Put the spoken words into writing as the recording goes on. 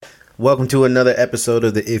Welcome to another episode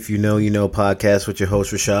of the If You Know, You Know podcast with your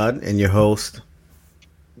host, Rashad, and your host.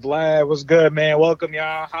 Vlad, what's good, man? Welcome,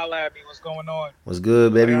 y'all. Holla at me. What's going on? What's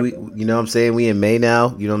good, baby? How We, y'all doing? you know what I'm saying? We in May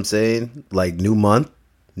now. You know what I'm saying? Like, new month,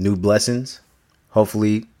 new blessings.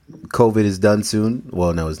 Hopefully, COVID is done soon.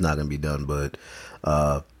 Well, no, it's not going to be done, but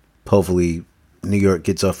hopefully New York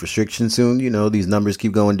gets off restrictions soon. You know, these numbers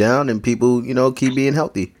keep going down and people, keep being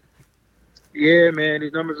healthy. Yeah, man,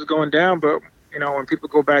 these numbers are going down, but, when people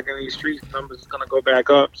go back in these streets, numbers is going to go back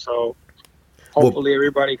up. So hopefully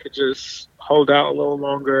everybody could just hold out a little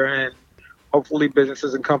longer, and hopefully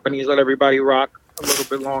businesses and companies let everybody rock a little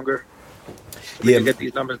bit longer so we can get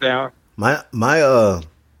these numbers down. My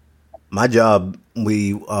job,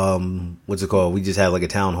 we what's it called? We just had like a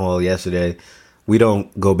town hall yesterday. We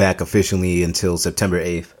don't go back officially until September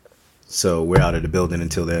 8th. So we're out of the building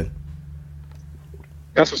until then.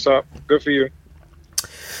 That's what's up. Good for you.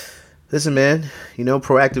 Listen, man,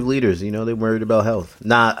 proactive leaders, they're worried about health.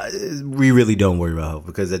 Nah, we really don't worry about health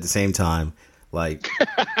because at the same time, like,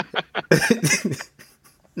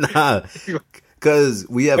 nah, because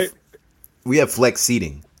we have flex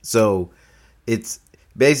seating. So it's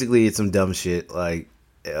some dumb shit. Like,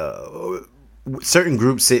 certain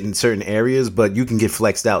groups sit in certain areas, but you can get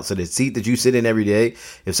flexed out. So the seat that you sit in every day,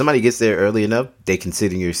 if somebody gets there early enough, they can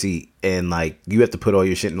sit in your seat. And like, you have to put all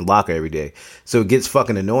your shit in the locker every day. So it gets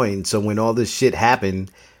fucking annoying. So when all this shit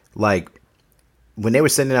happened, like when they were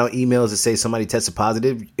sending out emails to say somebody tested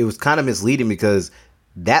positive, it was kind of misleading because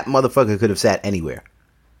that motherfucker could have sat anywhere.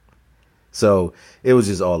 So it was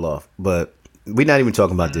just all off. But we're not even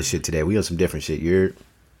talking about this shit today. We on some different shit.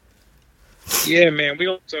 Yeah, man, we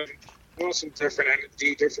on some different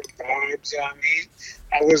energy, different vibes. You know what I mean?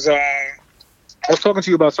 I was talking to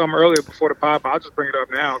you about something earlier before the pod, but I'll just bring it up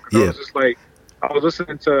now because I was just like, I was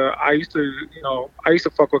listening to. I used to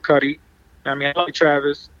fuck with Cudi. I mean, I like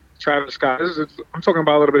Travis Scott. I'm talking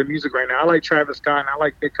about a little bit of music right now. I like Travis Scott and I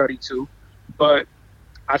like Kid Cudi too, but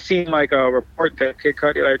I seen like a report that Kid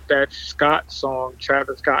Cudi, like that Scott song,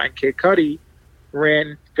 Travis Scott and Kid Cudi,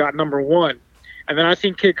 got number one. And then I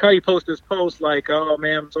seen Kid Cudi post this post like, "Oh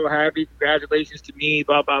man, I'm so happy! Congratulations to me!"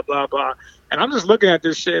 Blah blah blah blah. And I'm just looking at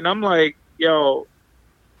this shit, and I'm like, "Yo,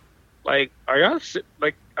 like, are y'all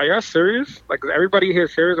serious? Like, is everybody here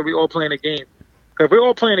serious? Or are we all playing a game? Because if we're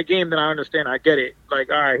all playing a game, then I understand. I get it. Like,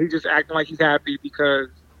 all right, he's just acting like he's happy because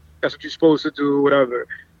that's what you're supposed to do, whatever.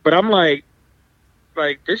 But I'm like,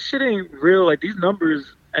 this shit ain't real. Like, these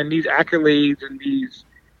numbers and these accolades and these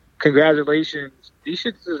congratulations, these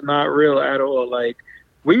shits is not real at all. Like,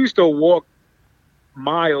 we used to walk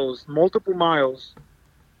multiple miles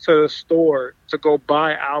to the store to go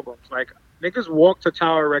buy albums. Like, niggas walk to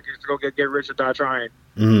Tower Records to go get Rich or Die Trying.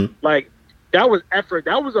 Mm-hmm. Like, that was effort.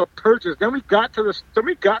 That was a purchase. Then we got to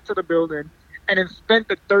the building and then spent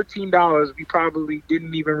the $13 we probably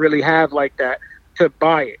didn't even really have like that to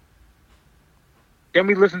buy it. Then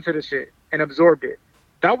we listened to the shit and absorbed it.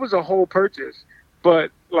 That was a whole purchase.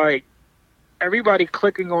 But like, everybody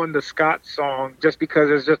clicking on the Scott song just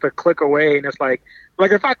because it's just a click away, and it's like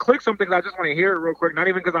if I click something, I just want to hear it real quick, not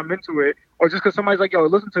even because I'm into it, or just because somebody's like, "Yo,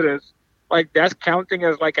 listen to this." Like, that's counting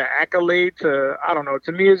as like an accolade to, I don't know.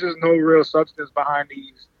 To me, it's just no real substance behind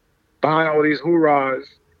all these hoorahs,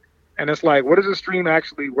 and it's like, what is a stream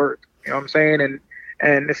actually worth? You know what I'm saying?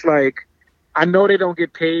 And it's like, I know they don't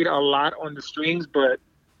get paid a lot on the streams, but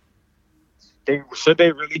should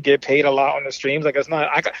they really get paid a lot on the streams? Like, it's not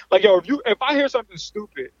like, yo, if I hear something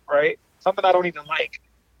stupid, right, something I don't even like,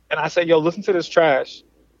 and I say, yo, listen to this trash,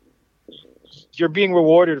 you're being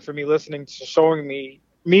rewarded for me listening to showing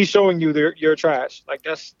you your trash. Like,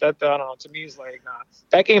 that I don't know, to me is like, nah,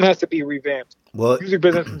 that game has to be revamped. Well, music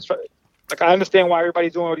business, like, I understand why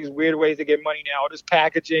everybody's doing all these weird ways to get money now, all this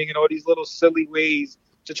packaging and all these little silly ways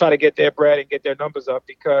to try to get their bread and get their numbers up,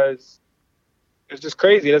 because it's just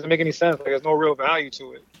crazy. It doesn't make any sense. Like, there's no real value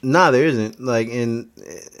to it. Nah, there isn't. Like, and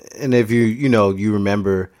if you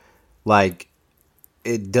remember, like,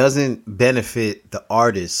 it doesn't benefit the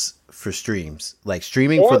artists for streams. Like,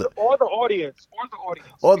 streaming or for the audience,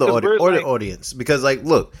 the audience. Because, like,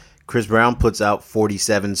 look, Chris Brown puts out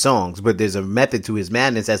 47 songs, but there's a method to his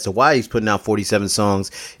madness as to why he's putting out 47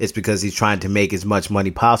 songs. It's because he's trying to make as much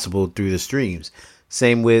money possible through the streams.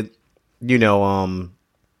 Same with,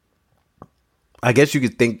 I guess you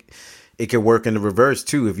could think it could work in the reverse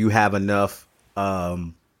too. If you have enough,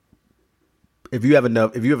 if you have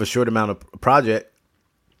a short amount of project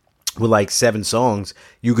with like 7 songs,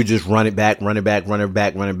 you could just run it back,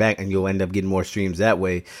 and you'll end up getting more streams that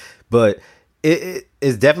way. But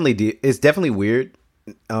it's definitely weird.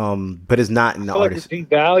 But it's not an artist. I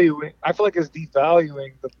feel like it's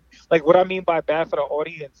devaluing like what I mean by bad for the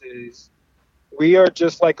audience is we are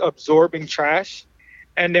just like absorbing trash,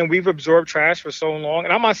 and then we've absorbed trash for so long.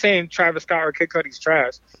 And I'm not saying Travis Scott or Kid Cudi's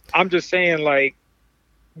trash. I'm just saying like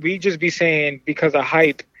we just be saying because of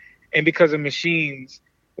hype and because of machines,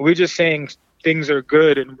 we're just saying things are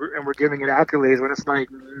good and we're giving it accolades when it's like,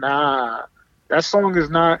 nah, that song is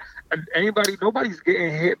not. Nobody's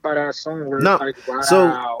getting hit by that song where No. it's like, wow,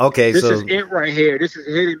 So okay, this so is it right here. This is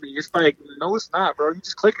hitting me. It's like, no, it's not, bro. You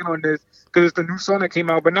just clicking on this because it's the new song that came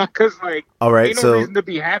out, but not because like, all right, ain't no so reason to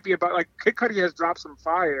be happy about. Like, Kid Cudi has dropped some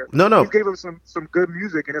fire. no. You gave him some good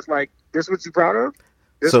music, and it's like, this what you proud of?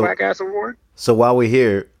 This So whack ass award? so while we're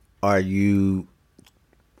here, are you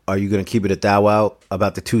gonna keep it a thou out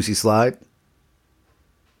about the Tootsie Slide?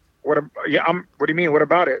 What? Yeah, What do you mean? What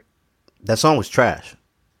about it? That song was trash.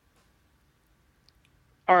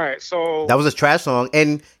 All right, so That was a trash song,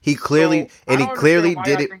 and he clearly I don't understand why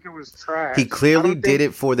did I it. think it was trash. He clearly I don't did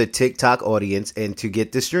think- it for the TikTok audience and to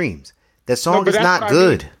get the streams. That No, song but is that's not what I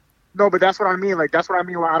good. mean. No, but that's what I mean. Like that's what I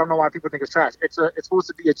mean. Why I don't know why people think it's trash. It's supposed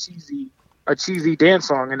to be a cheesy dance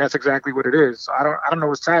song, and that's exactly what it is. So I don't know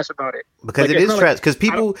what's trash about it. Because Like, it it's is not trash. like-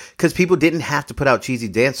 Because people didn't have to put out cheesy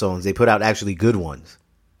dance songs. They put out actually good ones.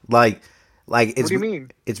 Like it's What do you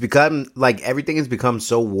mean? it's become like everything has become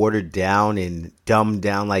so watered down and dumbed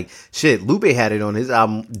down. Like shit, Lupe had it on his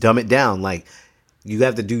album, Dumb It Down. Like you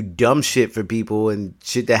have to do dumb shit for people and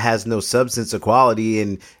shit that has no substance or quality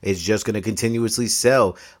and it's just gonna continuously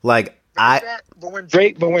sell. Like But when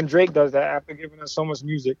Drake does that after giving us so much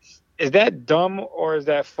music, is that dumb or is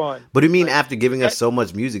that fun? What do you mean Like, after giving us so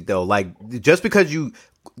much music though? Like just because you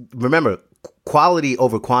remember quality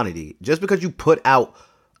over quantity, just because you put out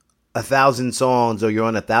 1,000 songs or you're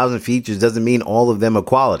on 1,000 features doesn't mean all of them are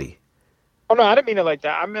quality. Oh no, I didn't mean it like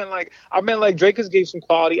that. I meant like Drake has gave some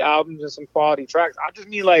quality albums and some quality tracks. I just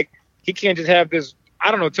mean like he can't just have this. I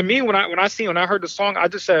don't know. To me, when I heard the song, I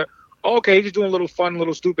just said, oh, okay, he's just doing a little fun,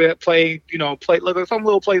 little stupid play, play like something a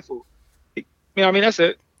little playful. You know, what I mean, that's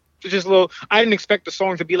it. It's just a little. I didn't expect the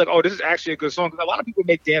song to be like, oh, this is actually a good song. Because a lot of people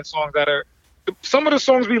make dance songs that are. Some of the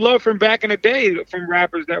songs we love from back in the day from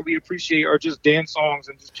rappers that we appreciate are just dance songs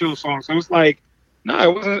and just chill songs. So it's like,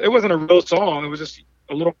 no, it wasn't a real song. It was just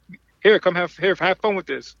a little. Here, have fun with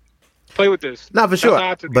this. Play with this. Not for That's sure.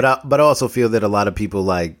 how I took it. But I also feel that a lot of people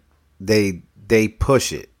like they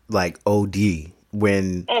push it like OD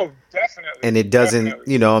when Oh, definitely. and it doesn't,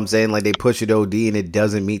 Definitely. you know what I'm saying, like they push it OD and it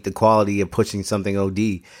doesn't meet the quality of pushing something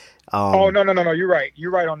OD. Oh no, you're right.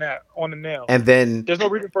 You're right on that, on the nail. And then There's no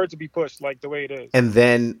reason for it to be pushed like the way it is. and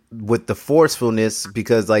then with the forcefulness,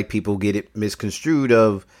 because like people get it misconstrued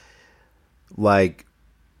of like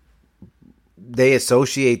they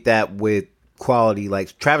associate that with quality.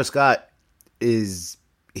 Like Travis Scott he's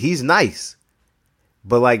nice,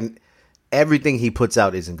 but like everything he puts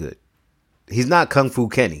out isn't good. He's not Kung Fu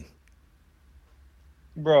Kenny.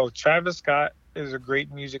 Bro, Travis Scott is a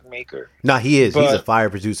great music maker, No, he is. He's a But- fire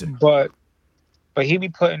producer. but he be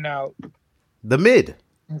putting out The mid.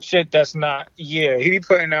 shit that's not. Yeah, he be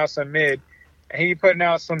putting out some mid, and he be putting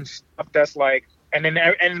out some stuff that's like,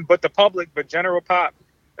 but the public, but general pop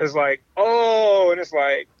is like, oh, and it's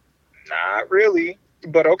like, not really,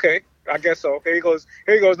 but okay, I guess so. Here he goes.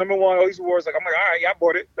 Number one, all these awards. Like I'm like, all right, yeah, I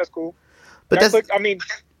bought it. That's cool. But that's I mean,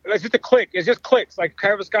 it's just a click. It's just clicks. Like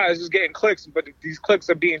Travis Scott is just getting clicks, but these clicks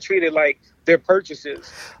are being treated like they're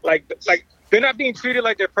purchases. Like they're not being treated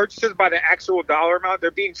like they're purchases by the actual dollar amount.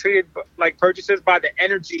 They're being treated like purchases by the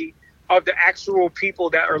energy of the actual people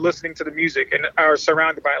that are listening to the music and are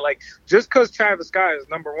surrounded by it. Like just because Travis Scott is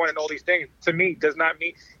number one in all these things, to me, does not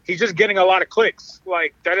mean he's just getting a lot of clicks.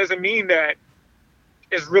 Like that doesn't mean that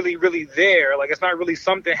it's really, really there. Like it's not really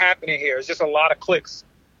something happening here. It's just a lot of clicks.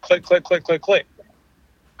 Click, click, click, click, click.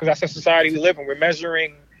 Because that's the society we live in. We're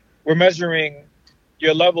measuring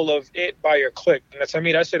your level of it by your click. And to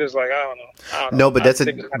me, that shit is like, I don't know. No, but I that's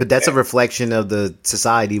think it's but that's a fair. reflection of the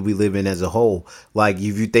society we live in as a whole. Like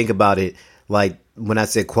if you think about it, like when I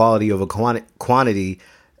said quality over quantity,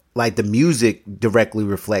 like the music directly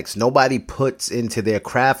reflects. Nobody puts into their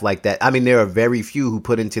craft like that. I mean, there are very few who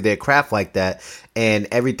put into their craft like that, and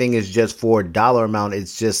everything is just for a dollar amount.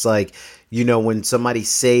 It's just like, you know, when somebody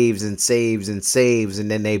saves and saves and saves, and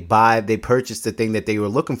then they purchase the thing that they were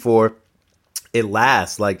looking for. It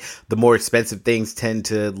lasts. Like the more expensive things tend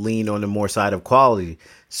to lean on the more side of quality.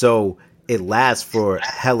 So it lasts for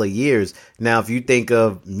hella years. Now, if you think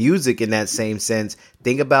of music in that same sense,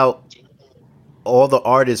 think about all the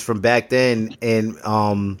artists from back then. And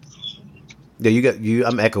I'm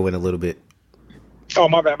echoing a little bit. Oh,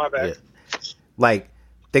 my bad. Yeah. Like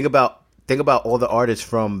think about think about all the artists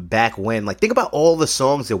from back when. Like, think about all the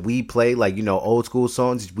songs that we play, like, you know, old school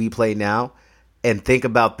songs we play now, and think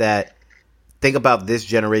about that. Think about this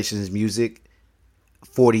generation's music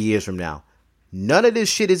 40 years from now. None of this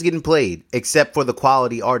shit is getting played except for the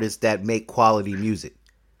quality artists that make quality music.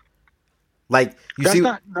 Like, you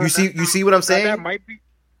see what I'm saying? That might be.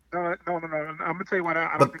 No. I'm gonna tell you what.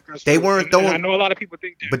 I don't think that's they true. weren't throwing. And I know a lot of people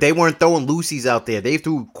think that. But they weren't throwing Lucy's out there. They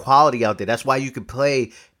threw quality out there. That's why you could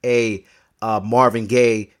play a Marvin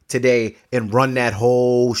Gaye today and run that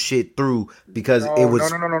whole shit through because it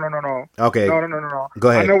was no. Okay. No. Go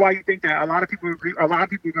ahead. I know why you think that. A lot of people agree. A lot of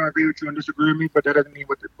people are gonna agree with you and disagree with me, but that doesn't mean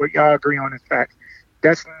what y'all agree on is fact.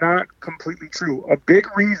 That's not completely true. A big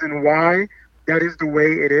reason why that is the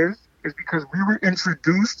way it is because we were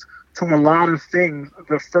introduced to a lot of things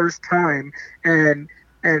the first time, and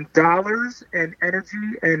dollars and energy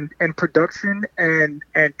and production and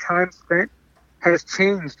time spent has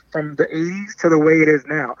changed from the 80s to the way it is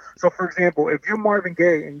now. So, for example, if you're Marvin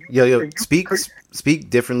Gaye and you speak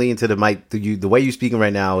differently into the mic. The way you're speaking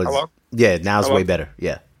right now is now it's way better.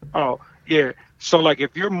 Yeah. Oh yeah. So, like,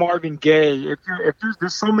 if you're Marvin Gaye, if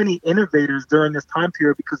there's so many innovators during this time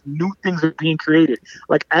period because new things are being created.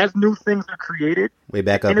 Like, as new things are created,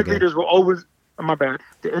 innovators will always. My bad.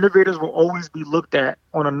 The innovators will always be looked at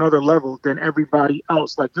on another level than everybody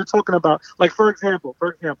else. Like, you're talking about, like, for example,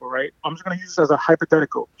 right? I'm just going to use this as a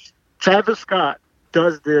hypothetical. Travis Scott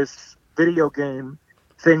does this video game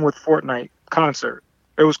thing with Fortnite concert.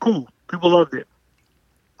 It was cool. People loved it.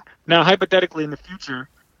 Now, hypothetically, in the future,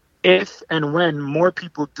 if and when more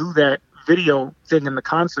people do that video thing in the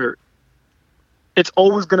concert, it's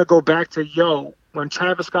always going to go back to, when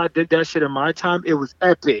Travis Scott did that shit in my time, it was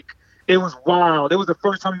epic. It was wild. It was the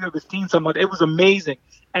first time you've ever seen something like that. It was amazing.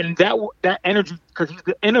 And that energy, because he's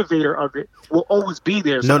the innovator of it, will always be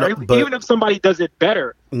there. So even if somebody does it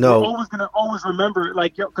better, we're always going to remember,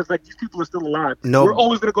 because these people are still alive. We're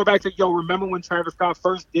always going to go back to, remember when Travis Scott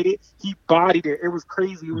first did it? He bodied it. It was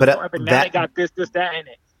crazy. It was so epic. Now they got this, that, and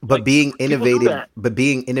it. But being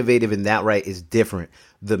innovative in that right is different.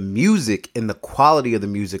 The music and the quality of the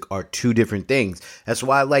music are two different things. That's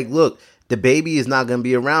why, look, the baby is not going to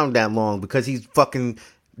be around that long because he's fucking.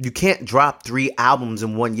 You can't drop 3 albums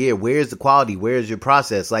in 1 year. Where's the quality? Where's your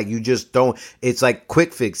process? Like, you just don't. It's like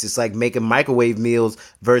quick fix. It's like making microwave meals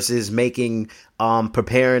versus making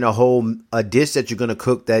preparing a dish that you're going to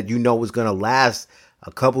cook that you know is going to last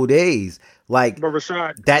a couple days. Like,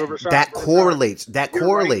 that correlates. That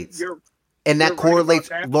correlates. And that correlates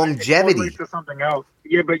longevity. It correlates to something else.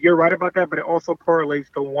 Yeah, but you're right about that. But it also correlates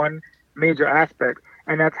to one major aspect,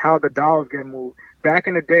 and that's how the dollars get moved. Back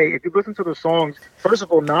in the day, if you listen to the songs, first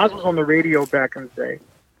of all, Nas was on the radio back in the day.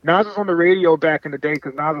 Nas was on the radio back in the day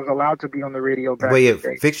because Nas was allowed to be on the radio back in the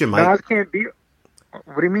day. Fix your mic. Nas can't be.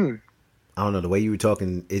 What do you mean? I don't know. The way you were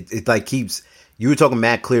talking, it like keeps. You were talking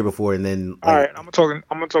mad clear before, and then. All right, I'm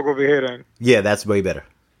gonna talk over here then. Yeah, that's way better.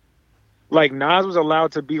 Like, Nas was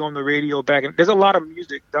allowed to be on the radio back in. There's a lot of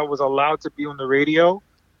music that was allowed to be on the radio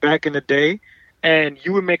back in the day, and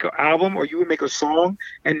you would make an album or you would make a song,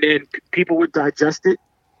 and then people would digest it,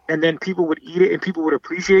 and then people would eat it, and people would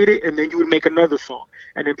appreciate it, and then you would make another song,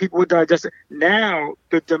 and then people would digest it. Now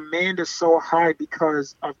the demand is so high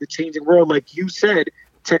because of the changing world. Like you said,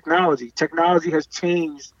 technology has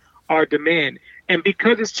changed our demand. And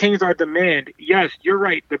because it's changed our demand, yes, you're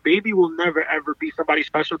right. The baby will never, ever be somebody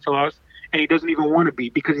special to us, and he doesn't even want to be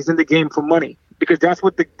because he's in the game for money. Because that's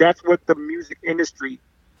what the music industry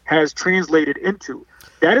has translated into.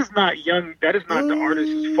 That is not young. That is not the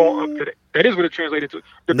artist's fault up to that. That is what it translated to.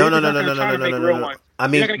 No. I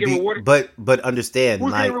mean, but understand.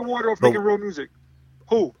 Who's getting rewarded off making real music?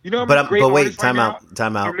 Who? You know, but wait, time out.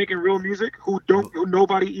 Are making real music who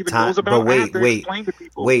nobody even knows about. But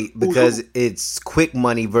wait, because it's quick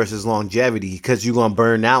money versus longevity. Because you're gonna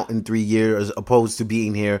burn out in 3 years, opposed to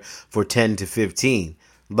being here for 10 to 15.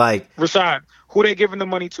 Like, Rashad, who they giving the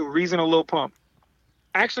money to? Reason or Lil Pump?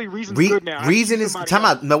 Actually, Reason's good now. Reason is time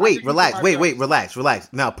out. No, wait, relax. Wait, relax.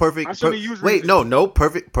 Now, perfect. Wait, no,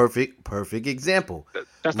 perfect example.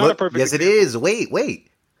 That's not a perfect. Yes, example. it is. Wait.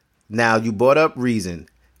 Now, you brought up Reason.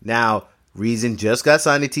 Now, Reason just got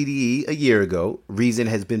signed to TDE a year ago. Reason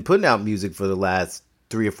has been putting out music for the last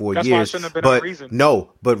 3 or 4 years. Why I shouldn't have been on Reason.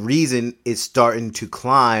 No, but Reason is starting to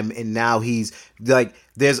climb, and now he's like,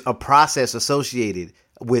 there's a process associated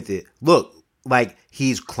with it. Look, like,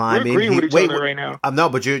 he's climbing. We're agreeing with each other right now. No,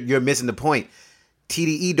 but you're missing the point.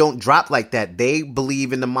 TDE don't drop like that. They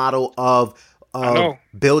believe in the model of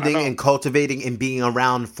building and cultivating and being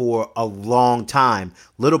around for a long time.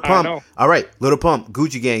 Little Pump, all right, Little Pump,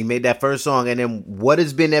 Gucci Gang made that first song, and then what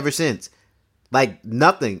has been ever since? Like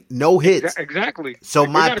nothing, no hits. Exactly. So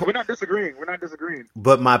Like, we're not disagreeing. We're not disagreeing.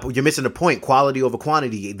 But you're missing the point. Quality over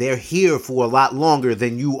quantity. They're here for a lot longer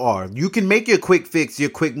than you are. You can make your quick fix, your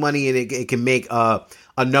quick money, and it can make a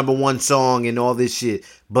number one song and all this shit.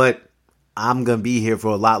 But I'm gonna be here for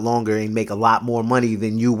a lot longer and make a lot more money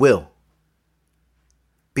than you will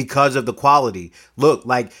because of the quality. Look,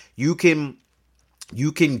 like you can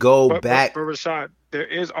go back. But Rashad, there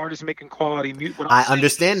is artists making quality music. I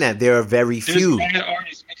understand that there are very few. There's bad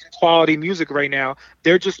artists making quality music right now.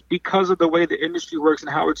 They're just because of the way the industry works and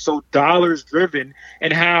how it's so dollars driven,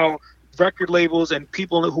 and how record labels and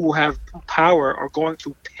people who have power are going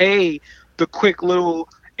to pay the quick little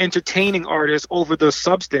entertaining artists over the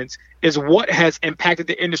substance is what has impacted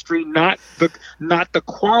the industry, not the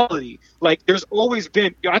quality. Like there's always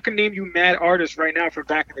been, I can name you mad artists right now from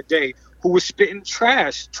back in the day who was spitting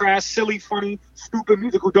trash, silly, funny, stupid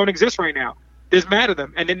music who don't exist right now. There's mad of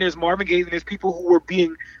them. And then there's Marvin Gaye and there's people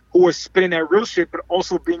who are spitting that real shit but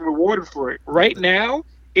also being rewarded for it. Right now,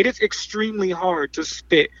 it is extremely hard to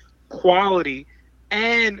spit quality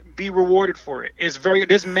and be rewarded for it.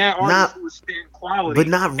 There's mad artists who are spitting quality, but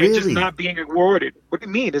not really, and just not being rewarded. What do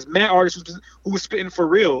you mean? There's mad artists who are spitting for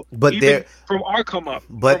real, but they're from our come up.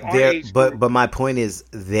 But my point is,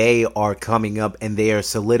 they are coming up and they are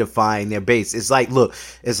solidifying their base. It's like, look,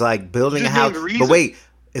 it's like building a house. But wait,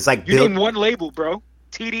 it's like name one label, bro.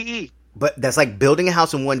 TDE. But that's like building a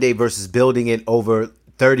house in one day versus building it over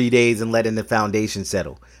 30 days and letting the foundation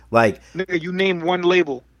settle. Like, nigga, you name one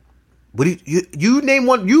label. What do you name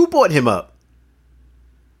one? You brought him up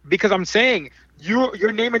because I'm saying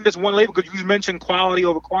you're naming this one label because you mentioned quality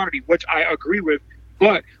over quantity, which I agree with.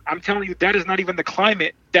 But I'm telling you that is not even the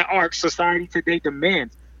climate that our society today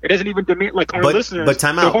demands. It doesn't even demand like our listeners. But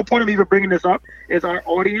time out. The whole point of even bringing this up is our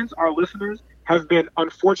audience, our listeners, have been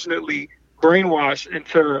unfortunately brainwashed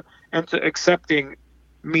into accepting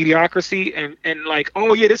mediocrity and like,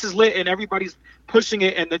 oh yeah, this is lit, and everybody's pushing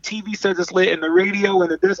it, and the TV says it's lit, and the radio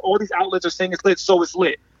and all these outlets are saying it's lit, so it's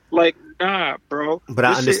lit. Like, nah, bro. But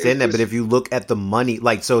I understand that. But if you look at the money,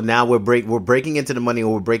 like, so now we're breaking into the money,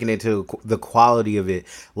 or we're breaking into the quality of it.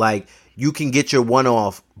 Like, you can get your one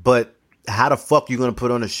off, but how the fuck you gonna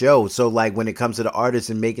put on a show? So like, when it comes to the artists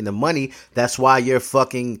and making the money, that's why your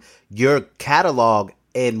catalog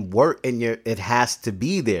and work and it has to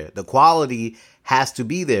be there. The quality has to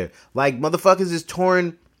be there. Like, motherfuckers is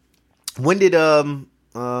touring. When did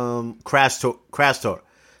Crash Tour?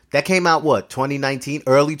 That came out what, 2019,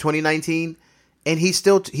 early 2019, and he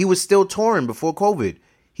was still touring before COVID.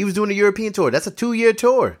 He was doing a European tour. That's a 2-year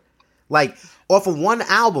tour. Like, off of one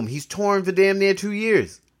album, he's touring for damn near 2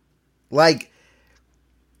 years. Like,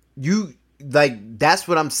 that's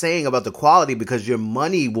what I'm saying about the quality, because your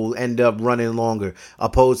money will end up running longer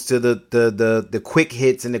opposed to the quick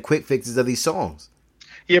hits and the quick fixes of these songs.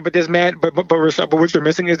 Yeah, but there's mad, but what you're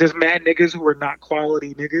missing is there's mad niggas who are not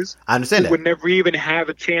quality niggas. I understand that. Would never even have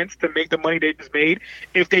a chance to make the money they just made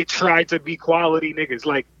if they tried to be quality niggas.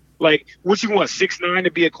 Like what you want, 6ix9ine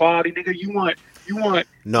to be a quality nigga? You want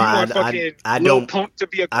I don't Pump to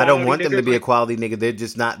be a quality I don't want them to be a quality nigga. They're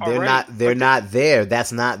just not. They're not there.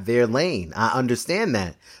 That's not their lane. I understand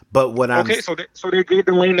that. But what so they gave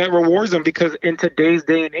the lane that rewards them, because in today's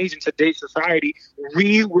day and age, in today's society,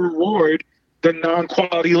 we reward the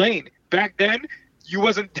non-quality lane. Back then, you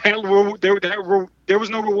wasn't there was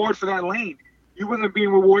no reward for that lane. You wasn't being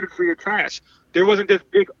rewarded for your trash. There wasn't this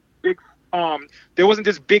big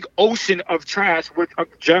ocean of trash with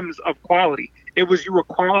gems of quality. It was, you were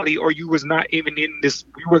quality or you was not even in this.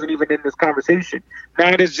 You wasn't even in this conversation.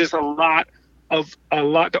 Now there's just a lot.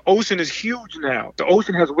 The ocean is huge now. The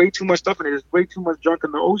ocean has way too much stuff in it. There's way too much junk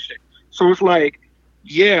in the ocean. So it's like,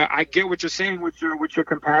 yeah, I get what you're saying with your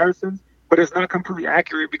comparisons, but it's not completely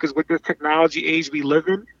accurate, because with this technology age we live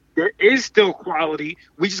in, there is still quality.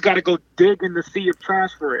 We just got to go dig in the sea of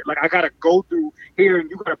trash for it. Like, I got to go through here, and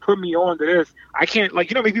you got to put me on to this. I can't, like,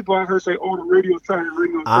 many people I've heard say, oh, the radio's trash, the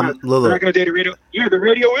radio's trash. I'm not going to date the radio. Yeah, the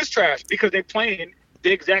radio is trash because they're playing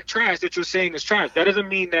the exact trash that you're saying is trash. That doesn't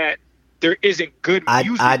mean that there isn't good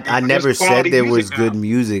music. I never said there was good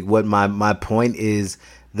music. What my point is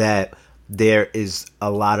that there is a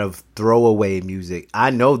lot of throwaway music.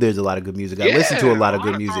 I know there's a lot of good music. I listen to a lot of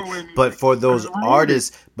good music. But for those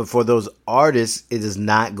artists, it is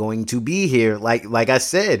not going to be here. Like I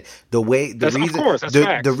said, the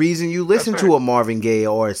reason you listen to a Marvin Gaye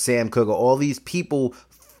or a Sam Cooke or all these people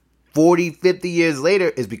 40, 50 years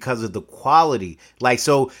later is because of the quality. Like,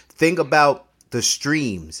 so think about the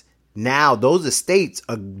streams. Now those estates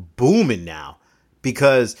are booming now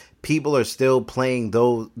because people are still playing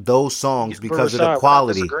those songs because of the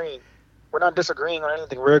quality. We're not disagreeing on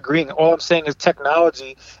anything. We're agreeing. All I'm saying is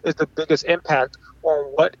technology is the biggest impact on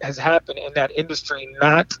what has happened in that industry.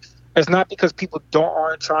 It's not because people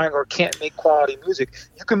aren't trying or can't make quality music.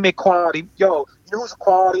 You can make quality. Yo, you know who's a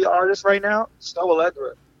quality artist right now? Snow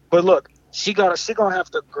Allegra. But look, she gonna have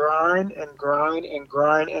to grind and grind and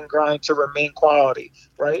grind and grind to remain quality,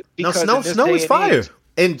 right? Because Snow is fire,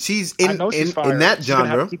 and she's in that she's genre. Gonna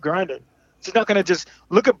have to keep grinding. She's not gonna just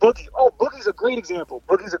look at Boogie. Oh, Boogie's a great example.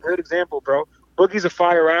 Bro. Boogie's a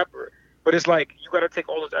fire rapper. But it's like you got to take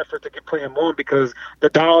all this effort to get playing more because the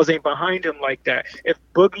dollars ain't behind him like that. If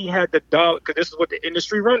Boogie had the dollar, because this is what the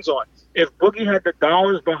industry runs on. If Boogie had the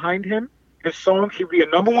dollars behind him, his song, he'd be a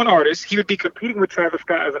number one artist. He would be competing with Travis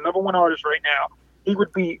Scott as a number one artist right now. He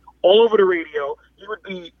would be all over the radio. He would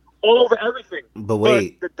be all over everything. But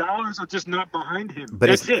wait, the dollars are just not behind him. But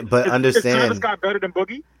that's it. Understand, is Travis Scott better than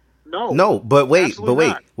Boogie? No. No, but wait,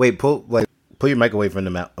 not. pull your mic away from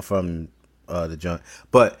the joint.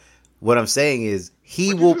 But what I'm saying is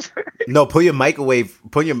pull your mic away,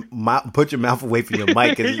 put your mouth away from your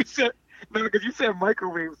mic. Because you said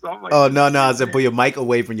microwave, so I'm like, oh no, I said put your mic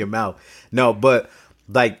away from your mouth. No, but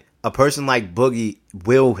like a person like Boogie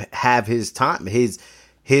will have his time,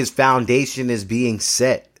 his foundation is being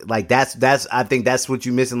set. Like that's I think that's what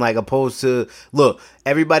you're missing. Like opposed to, look,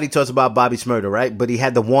 everybody talks about Bobby Shmurda, right? But he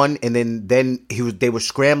had the one, and then they were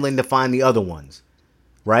scrambling to find the other ones,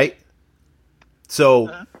 right? So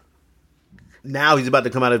now he's about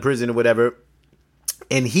to come out of prison or whatever,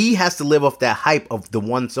 and he has to live off that hype of the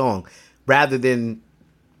one song rather than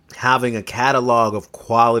having a catalog of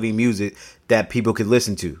quality music that people could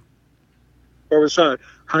listen to. Or Rashad,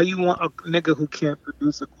 how you want a nigga who can't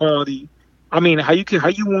produce a quality? I mean, how you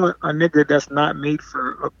want a nigga that's not made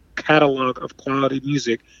for a catalog of quality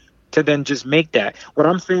music to then just make that? What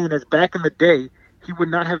I'm saying is, back in the day, he would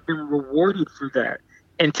not have been rewarded for that.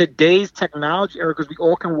 In today's technology era, because we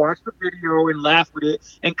all can watch the video and laugh with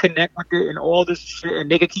it and connect with it and all this shit,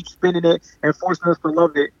 and they can keep spinning it and forcing us to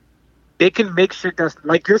love it. They can make shit that's,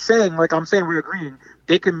 like you're saying, like I'm saying, we're agreeing.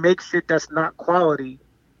 They can make shit that's not quality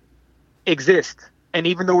exist. And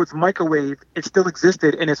even though it's microwave, it still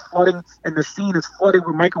existed, and it's flooding, and the scene is flooded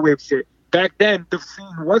with microwave shit. Back then, the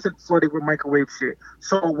scene wasn't flooded with microwave shit.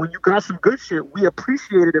 So when you got some good shit, we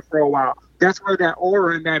appreciated it for a while. That's where that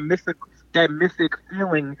aura and that mythic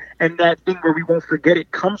feeling and that thing where we won't forget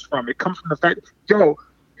it comes from. It comes from the fact, yo,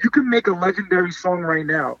 you can make a legendary song right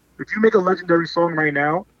now. If you make a legendary song right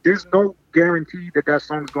now, there's no guarantee that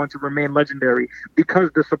song is going to remain legendary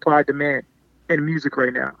because the supply demand in music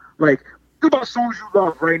right now. Like, think about songs you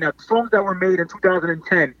love right now. Songs that were made in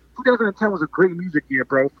 2010. 2010 was a great music year,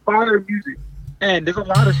 bro. Fire music. And there's a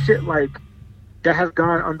lot of shit like that has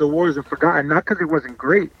gone underwater and forgotten, not because it wasn't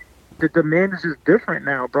great. The demand is just different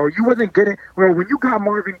now, bro. You wasn't getting, well, when you got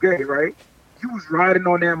Marvin Gaye, right? You was riding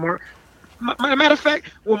on that matter of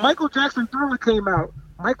fact, when Michael Jackson Thriller came out,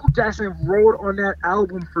 Michael Jackson rode on that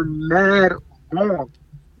album for mad long.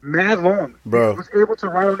 Bro. He was able to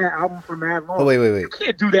ride on that album for mad long. Oh, wait. You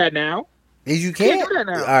can't do that now. Yes, you can. You can't do that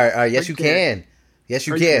now. All right. Yes, you can. Yes,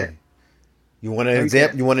 you can. You want an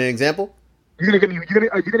example? You want an example? You're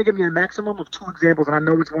gonna give me a maximum of 2 examples, and I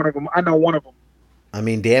know which one of them. I know one of them. I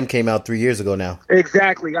mean, Damn came out 3 years ago now.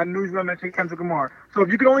 Exactly. I knew he was going to mention Kendrick Lamar. So if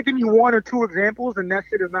you can only give me 1 or 2 examples, then that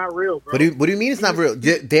shit is not real, bro. What do you mean it's not real?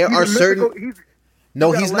 There are certain...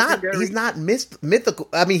 No, he's not. He's not mythical.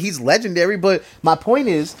 I mean, he's legendary, but my point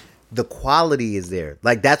is the quality is there.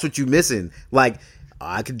 Like, that's what you're missing. Like,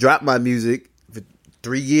 I could drop my music for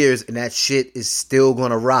 3 years, and that shit is still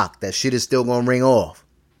going to rock. That shit is still going to ring off.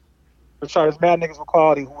 There's mad niggas with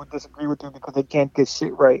quality who would disagree with you because they can't get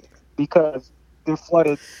shit right. Because they're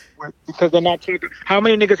flooded because they're not taking. How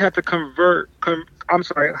many niggas had to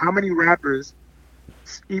how many rappers,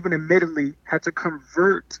 even admittedly, had to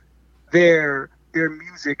convert their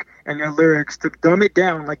music and their lyrics to dumb it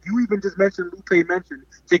down, like you even just mentioned, Lupe mentioned,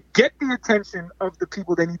 to get the attention of the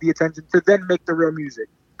people they need the attention to then make the real music.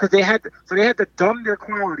 Because they had to dumb their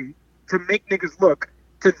quality to make niggas look,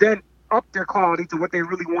 to then up their quality to what they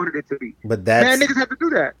really wanted it to be. But niggas have to do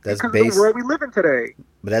that. That's because of the world we live in today.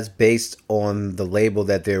 But that's based on the label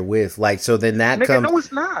that they're with. Like, so then that comes. No,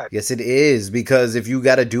 it's not. Yes, it is, because if you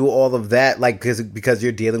got to do all of that, like, because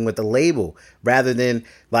you're dealing with the label rather than,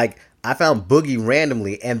 like, I found Boogie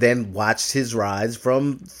randomly and then watched his rise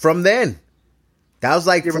from then. That was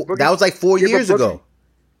like 4 years ago.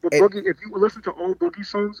 But Boogie, if you listen to old Boogie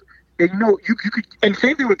songs, and you could, and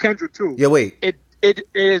same thing with Kendrick too. Yeah, wait. It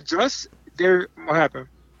is just there. What happened?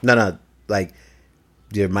 No, like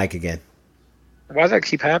your mic again. Why does that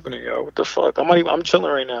keep happening, yo? What the fuck? I'm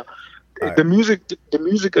chilling right now. Right. The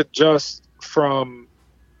music adjusts from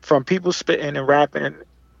from people spitting and rapping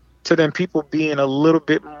to then people being a little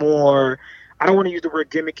bit more, I don't want to use the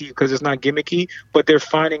word gimmicky because it's not gimmicky, but they're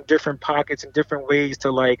finding different pockets and different ways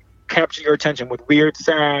to like capture your attention with weird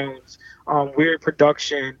sounds, weird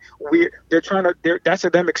production, that's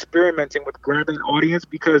them experimenting with grabbing an audience,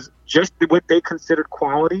 because just what they considered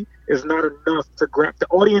quality is not enough to grab. The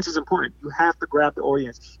audience is important. You have to grab the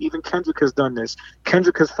audience. Even Kendrick has done this.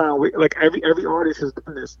 Kendrick has found, like every artist has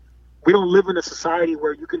done this. We don't live in a society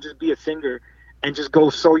where you can just be a singer and just go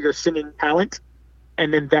show your singing talent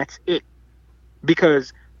and then that's it.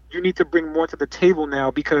 Because you need to bring more to the table now,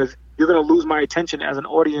 because you're going to lose my attention as an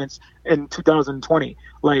audience in 2020.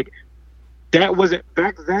 Like, that wasn't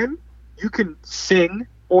back then. You can sing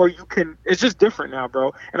or you can, it's just different now,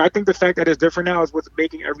 bro. And I think the fact that it's different now is what's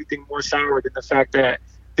making everything more sour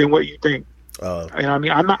than what you think. And I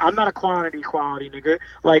mean, I'm not a quality nigga.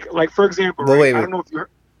 Like for example, right? I don't know if you heard.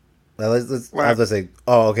 Well, I was gonna say,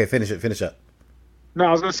 okay, finish up. No,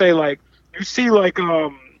 I was gonna say, like, you see, like,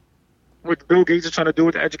 what Bill Gates is trying to do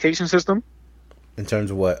with the education system. In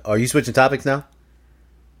terms of what? Are you switching topics now?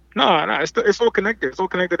 No, it's all connected. It's all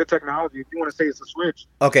connected to technology. If you want to say it's a switch.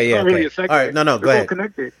 Okay, yeah. It's not really a segment. All right, no, go ahead. It's all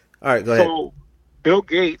connected. All right, go ahead. So, Bill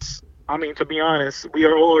Gates, I mean, to be honest, we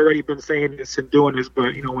are all already been saying this and doing this,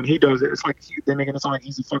 but, you know, when he does it, it's like they're making it sound like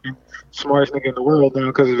he's the fucking smartest nigga in the world now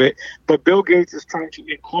because of it. But Bill Gates is trying to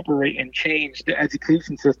incorporate and change the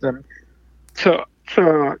education system to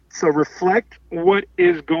reflect what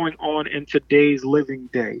is going on in today's living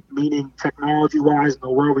day, meaning technology-wise in the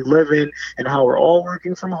world we live in, and how we're all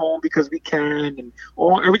working from home because we can, and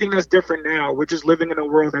everything that's different now. We're just living in a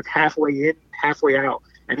world that's halfway in, halfway out.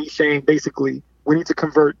 And he's saying basically we need to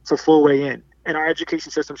convert to full way in, and our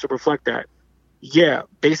education system should reflect that. Yeah,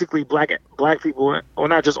 basically black people, or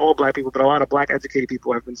not just all black people, but a lot of black educated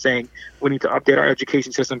people have been saying we need to update our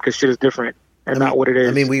education system because shit is different and not what it is.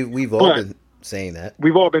 I mean, we've all been saying that.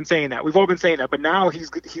 We've all been saying that. But now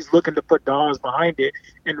he's looking to put dollars behind it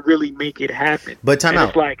and really make it happen. But time out.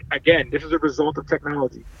 It's like, again, this is a result of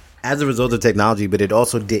technology. As a result of technology, but it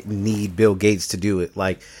also didn't need Bill Gates to do it.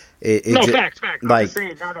 Like, facts. Like, I'm just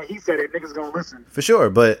saying, now that he said it, niggas gonna listen. For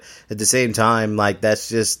sure, but at the same time, like, that's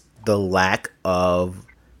just the lack of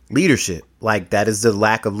leadership. Like, that is the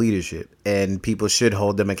lack of leadership, and people should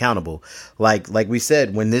hold them accountable. Like we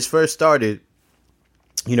said, when this first started,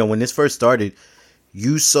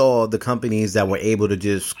 you saw the companies that were able to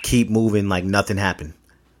just keep moving like nothing happened.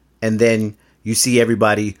 And then you see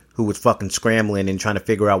everybody who was fucking scrambling and trying to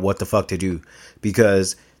figure out what the fuck to do,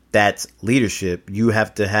 because that's leadership. You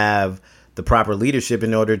have to have the proper leadership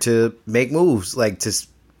in order to make moves, like to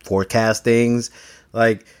forecast things.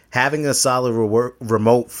 Like, having a solid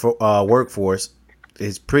remote workforce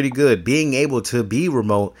is pretty good. Being able to be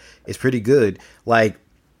remote is pretty good. Like,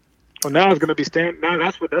 well, now it's going to be now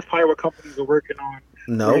that's probably what companies are working on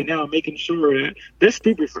right now, making sure that they're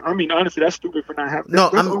stupid. Honestly, that's stupid for not having.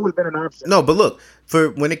 That's always been an option. No, but look, for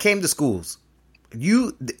when it came to schools,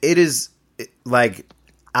 it is like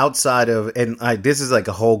outside of, and like this is like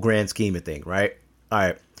a whole grand scheme of thing, right? All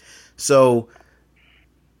right, so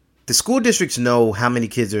the school districts know how many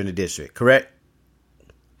kids are in the district, correct?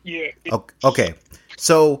 Yeah. Okay,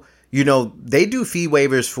 so they do fee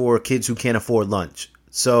waivers for kids who can't afford lunch.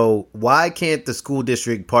 So why can't the school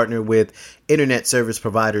district partner with internet service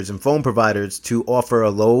providers and phone providers to offer a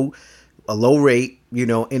low rate,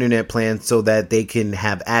 internet plan so that they can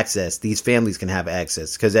have access? These families can have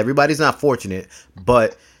access, because everybody's not fortunate,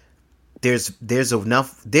 but there's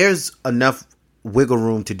enough wiggle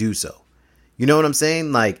room to do so. You know what I'm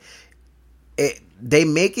saying? Like, they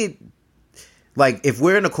make it like, if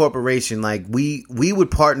we're in a corporation, like we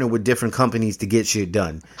would partner with different companies to get shit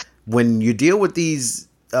done. When you deal with these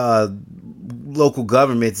local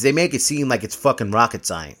governments, they make it seem like it's fucking rocket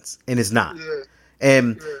science, and it's not. Yeah.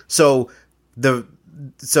 And so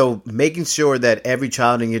making sure that every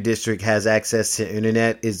child in your district has access to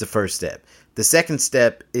internet is the first step. The second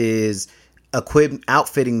step is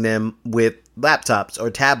outfitting them with laptops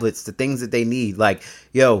or tablets, the things that they need. Like,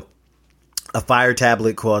 a Fire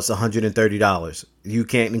tablet costs $130. You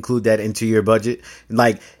can't include that into your budget.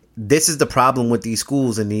 Like, this is the problem with these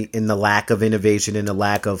schools and the lack of innovation and the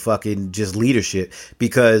lack of fucking just leadership,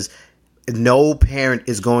 because no parent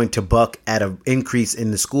is going to buck at an increase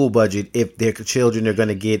in the school budget if their children are going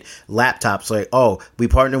to get laptops. Like, we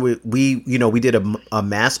partner with, we did a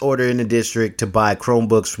mass order in the district to buy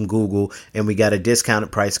Chromebooks from Google, and we got a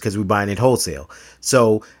discounted price because we're buying it wholesale.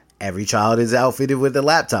 So Every child is outfitted with a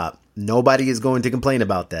laptop. Nobody is going to complain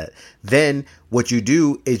about that. Then what you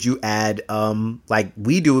do is you add, like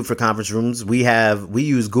we do it for conference rooms. We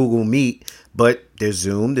use Google Meet, but there's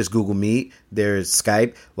Zoom, there's Google Meet, there's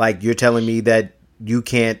Skype. Like you're telling me that you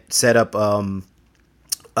can't set up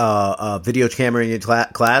a video camera in your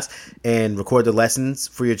class and record the lessons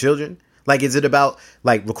for your children? Like, is it about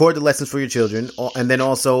like record the lessons for your children and then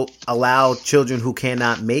also allow children who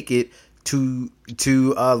cannot make it to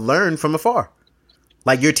learn from afar?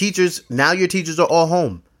 Like your teachers are all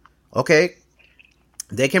home. Okay.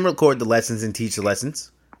 They can record the lessons and teach the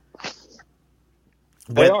lessons.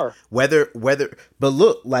 They are. But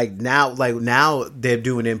look, now they're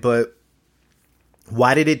doing it, but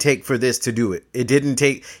why did it take for this to do it?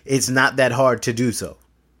 It's not that hard to do so.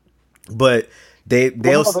 But but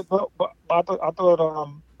they are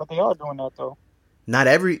doing that though. Not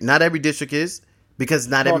every district is, because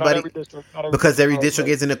not every district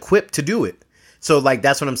isn't equipped to do it. So like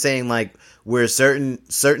that's what I'm saying. Like where certain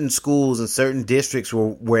schools and certain districts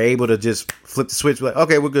were able to just flip the switch, like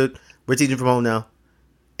okay, we're good, we're teaching from home now,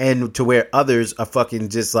 and to where others are fucking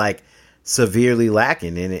just like severely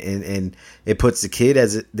lacking, and it puts the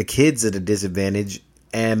kids at a disadvantage.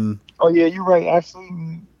 And oh yeah, you're right.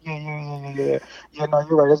 Actually, yeah. No,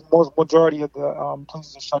 you're right. That's most majority of the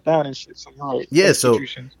places are shut down and shit. So you're right. Yeah, so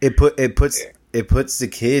it puts the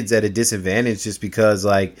kids at a disadvantage just because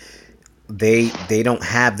like they don't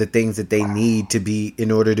have the things that they need to be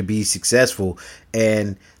in order to be successful,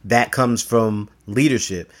 and that comes from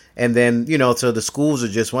leadership. And then so the schools are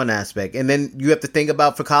just one aspect, and then you have to think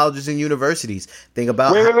about for colleges and universities. Think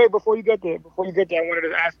about wait before you get there. I wanted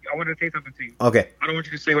to say something to you. Okay. I don't want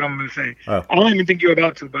you to say what I'm going to say. Oh. I don't even think you're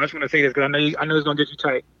about to, but I just want to say this because I know it's going to get you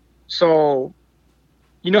tight. So,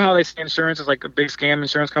 you know how they say insurance is like a big scam?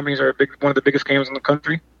 Insurance companies are one of the biggest scams in the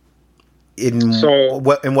country. In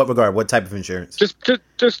what regard? What type of insurance? Just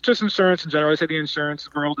insurance in general. I say the insurance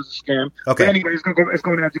world is a scam. Okay. But anyway, it's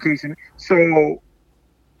going to education. So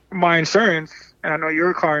my insurance, and I know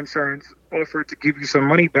your car insurance, offered to give you some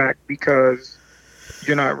money back because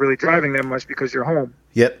you're not really driving that much because you're home.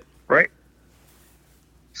 Yep. Right?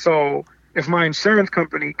 So if my insurance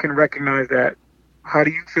company can recognize that, how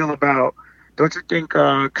do you feel about, don't you think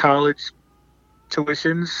college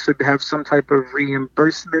tuitions should have some type of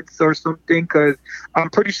reimbursements or something? Because I'm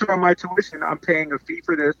pretty sure on my tuition, I'm paying a fee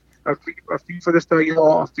for this, a fee for the study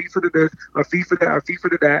hall, a fee for this, a fee for that, a fee for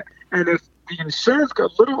that. And if the insurance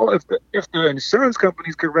if the insurance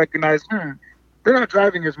companies could recognize, they're not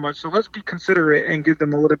driving as much, so let's be considerate and give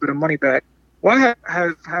them a little bit of money back. Why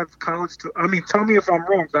have college? Tell me if I'm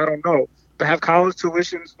wrong, because I don't know. But have college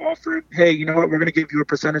tuitions offered, hey, you know what, we're going to give you a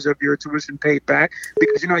percentage of your tuition paid back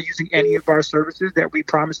because you're not using any of our services that we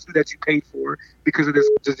promised you that you paid for because of this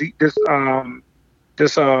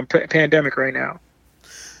pandemic right now.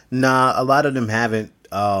 Nah, a lot of them haven't.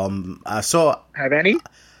 Have any?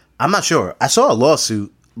 I'm not sure. I saw a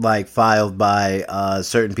lawsuit like filed by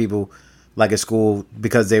certain people, like a school,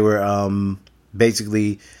 because they were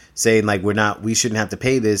basically saying like we shouldn't have to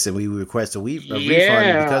pay this, and we request a refund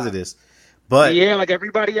because of this. But yeah, like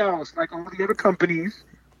everybody else, like all the other companies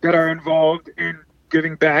that are involved in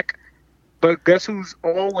giving back. But guess who's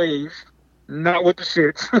always not with the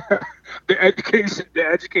shits? the education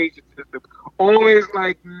system. Always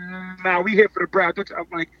like, nah, we here for the brow. I'm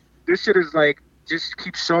like, this shit is like, just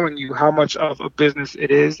keeps showing you how much of a business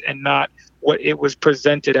it is and not what it was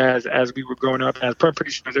presented as we were growing up. As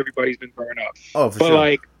pretty sure as everybody's been growing up. Oh, for but sure.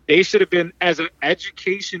 Like, they should have been, as an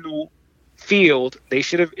educational field, they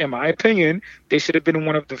should have, in my opinion, they should have been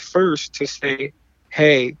one of the first to say,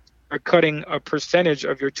 hey, we're cutting a percentage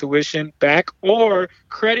of your tuition back, or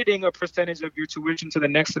crediting a percentage of your tuition to the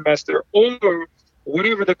next semester, or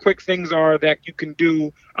whatever the quick things are that you can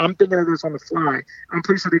do. I'm thinking of this on the fly. I'm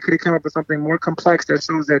pretty sure they could have come up with something more complex that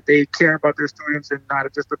shows that they care about their students and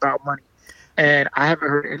not just about money. And I haven't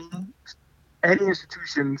heard any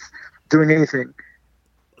institutions doing anything.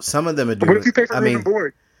 Some of them are doing. What if you pay for room and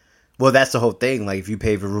board? Well, that's the whole thing. Like, if you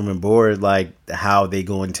pay for room and board, like, how are they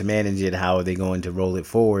going to manage it? How are they going to roll it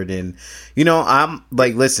forward? And, I'm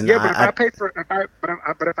like, listen. Yeah, but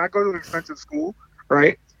if I go to an expensive school,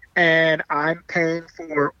 right, and I'm paying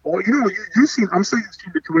for all, you've seen, I'm sure you've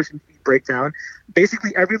seen the tuition fee breakdown.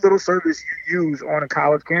 Basically, every little service you use on a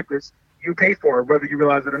college campus, you pay for, whether you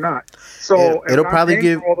realize it or not. So it'll probably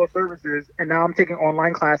give all those services, and now I'm taking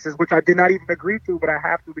online classes, which I did not even agree to, but I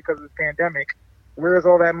have to because of the pandemic. Where is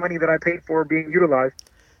all that money that I paid for being utilized?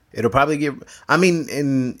 It'll probably get.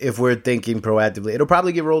 If we're thinking proactively, it'll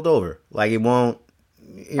probably get rolled over. Like, it won't.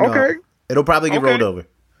 Okay. It'll probably get rolled over.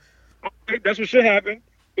 Okay, that's what should happen.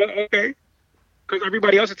 But okay. because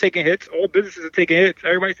everybody else is taking hits. All businesses are taking hits.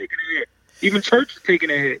 Everybody's taking a hit. Even church is taking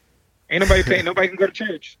a hit. Ain't nobody paying. Nobody can go to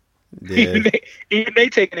church. Yeah. Even they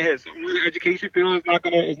taking a hit. So the education field is not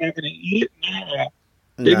gonna eat it. Nah.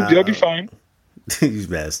 They'll be fine. He's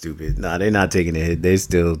mad stupid. Nah, they're not taking a hit. They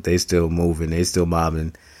still moving. They still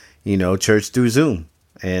mobbing. Church through Zoom,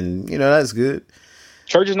 and that's good.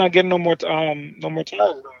 Church is not getting no more ties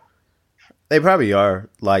though. They probably are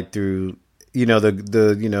like through.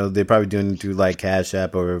 They're probably doing it through like Cash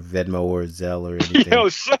App or Venmo or Zelle or anything. Yo,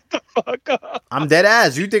 shut the fuck up. I'm dead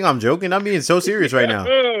ass. You think I'm joking? I'm being so serious right now.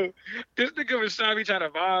 This nigga was trying to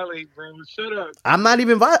violate, bro. Shut up. I'm not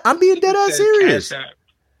even I'm being dead ass serious.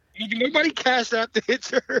 Nobody cashed out the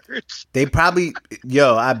church. They probably,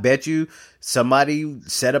 I bet you somebody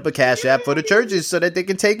set up a Cash App for the churches so that they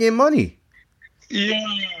can take in money. Yeah.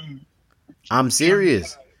 I'm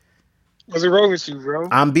serious. What's wrong with you, bro?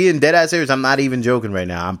 I'm being dead ass serious. I'm not even joking right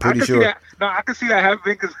now. I'm pretty sure. I can see that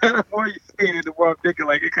happening because the more you saying it, the more I'm thinking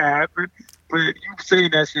like it can happen. But you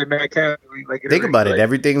saying that shit, man, casually. Like, think about it.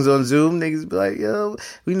 Everything's on Zoom. Niggas be like,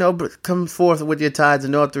 come forth with your tithes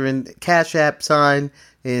and offering, Cash App sign,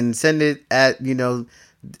 and send it at,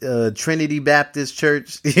 Trinity Baptist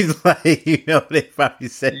Church. He's like, they probably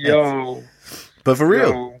said that. But for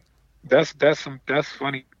real. That's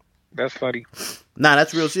funny. That's funny. Nah,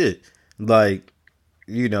 that's real shit. Like,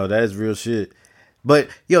 that is real shit. But,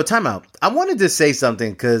 time out. I wanted to say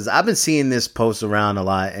something because I've been seeing this post around a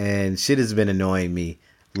lot and shit has been annoying me,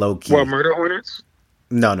 low key. What, murder hornets?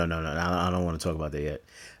 No. I don't want to talk about that yet.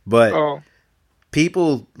 But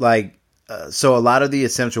people like, so a lot of the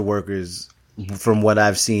essential workers, from what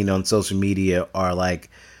I've seen on social media, are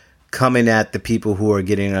like coming at the people who are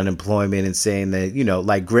getting unemployment and saying that,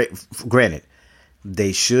 like, granted,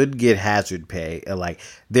 they should get hazard pay. Like,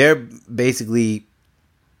 they're basically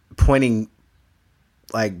pointing,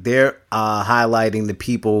 like, they're highlighting the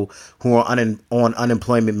people who are on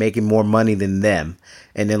unemployment making more money than them.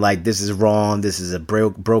 And they're like, this is wrong. This is a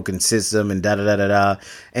broken system and da-da-da-da-da.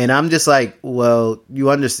 And I'm just like, well, you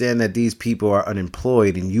understand that these people are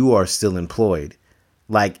unemployed and you are still employed.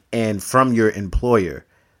 Like, and from your employer.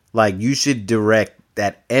 Like, you should direct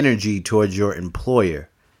that energy towards your employer,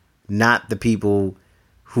 not the people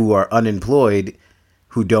who are unemployed,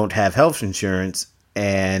 who don't have health insurance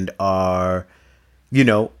and are,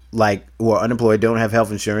 who are unemployed, don't have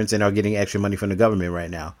health insurance and are getting extra money from the government right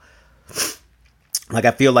now. Like,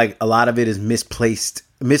 I feel like a lot of it is misplaced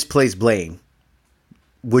blame.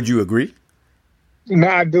 Would you agree? No,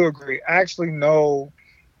 I do agree. I actually know.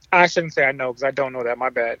 I shouldn't say I know because I don't know that. My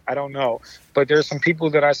bad. I don't know. But there's some people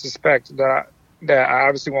that I suspect that I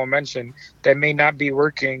obviously won't mention that may not be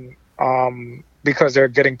working because they're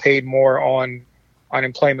getting paid more on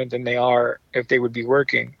unemployment than they are if they would be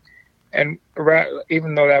working. And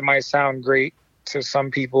even though that might sound great to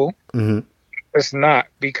some people, it's not,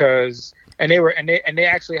 because they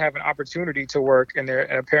actually have an opportunity to work, and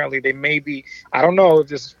apparently they may be, I don't know if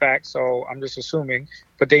this is fact, so I'm just assuming,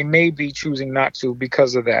 but they may be choosing not to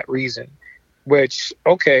because of that reason. Which,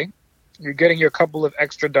 okay, you're getting your couple of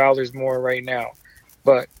extra dollars more right now,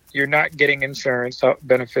 but you're not getting insurance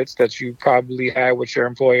benefits that you probably had with your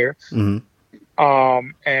employer.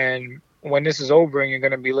 And when this is over and you're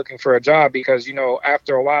going to be looking for a job, because,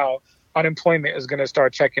 after a while, unemployment is going to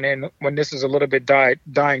start checking in. When this is a little bit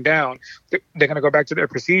dying down, they're going to go back to their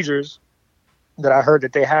procedures that I heard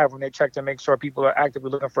that they have when they check to make sure people are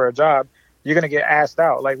actively looking for a job. You're going to get asked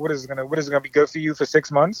out. Like, what is it going to be good for you for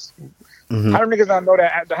 6 months? How do niggas not know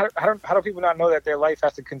that? How do people not know that their life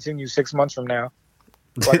has to continue 6 months from now?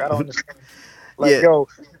 Like, I don't understand. Like, yo,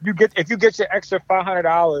 if you get your extra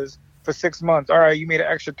 $500 for 6 months, all right, you made an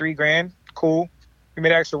extra $3,000, cool. You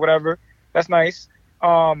made an extra whatever, that's nice.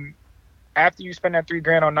 After you spend that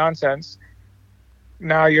 $3,000 on nonsense,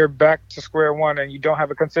 now you're back to square one and you don't have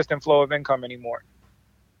a consistent flow of income anymore.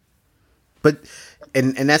 But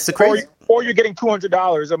and that's the crazy. Or you're getting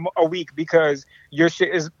 $200 a week because your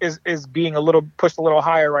shit is being pushed a little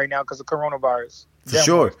higher right now because of coronavirus. For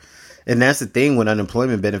sure. And that's the thing with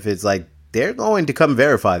unemployment benefits, like, they're going to come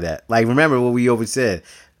verify that. Like, remember what we always said,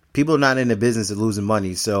 people are not in the business of losing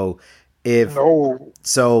money. So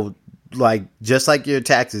like, just like your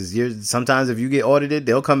taxes, sometimes if you get audited,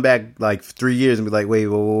 they'll come back like 3 years and be like, wait,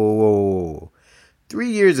 whoa. 3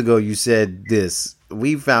 years ago you said this.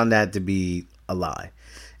 We found that to be a lie.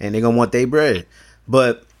 And they're going to want their bread.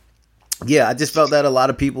 But yeah, I just felt that a lot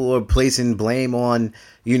of people are placing blame on,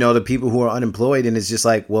 the people who are unemployed. And it's just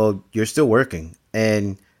like, well, you're still working.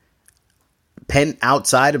 And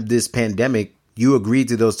outside of this pandemic, you agreed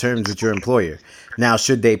to those terms with your employer. Now,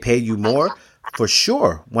 should they pay you more? For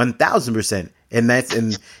sure, 1,000%.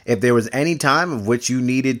 And if there was any time of which you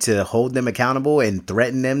needed to hold them accountable and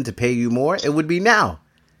threaten them to pay you more, it would be now.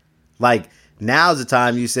 Like, now's the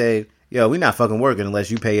time you say, yo, we're not fucking working unless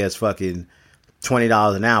you pay us fucking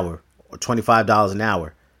 $20 an hour or $25 an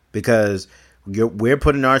hour, because we're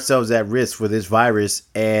putting ourselves at risk for this virus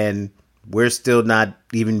and we're still not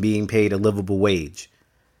even being paid a livable wage.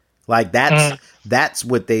 Like, that's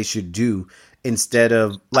what they should do. Instead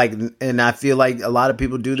of like, and I feel like a lot of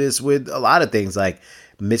people do this with a lot of things, like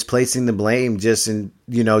misplacing the blame just in,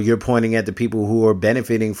 you're pointing at the people who are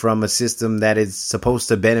benefiting from a system that is supposed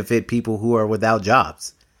to benefit people who are without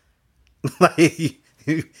jobs. Like,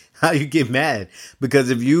 how you get mad?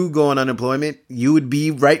 Because if you go on unemployment, you would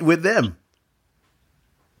be right with them.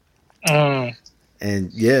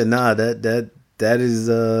 And yeah, that is,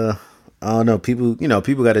 I don't know.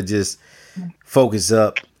 People got to just focus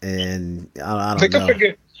up. And I don't know.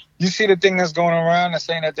 You see the thing that's going around that's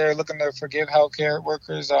saying that they're looking to forgive healthcare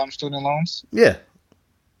workers student loans. Yeah,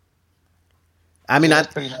 I mean, I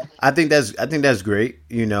think that's great. I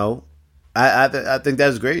think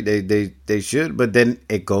that's great. They should, but then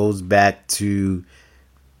it goes back to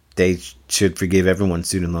they should forgive everyone's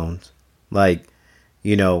student loans, like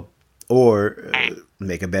or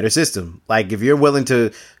make a better system. Like, if you're willing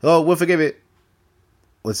to, we'll forgive it.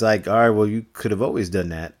 It's like, all right, well, you could have always done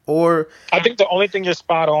that. Or I think the only thing you're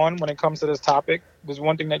spot on when it comes to this topic, there's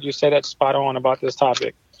one thing that you said that's spot on about this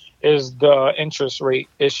topic, is the interest rate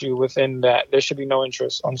issue within that. There should be no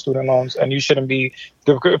interest on student loans, and you shouldn't be.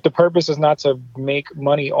 If the purpose is not to make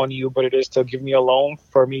money on you, but it is to give me a loan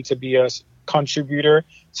for me to be a contributor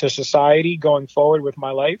to society going forward with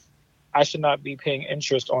my life, I should not be paying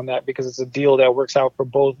interest on that, because it's a deal that works out for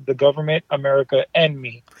both the government, America, and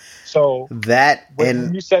me. So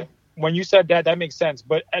when you said that makes sense.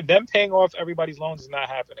 But them paying off everybody's loans is not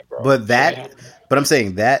happening, bro. But I'm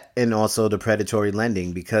saying that, and also the predatory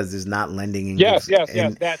lending, because it's not lending in yes,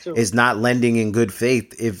 that too. It's not lending in good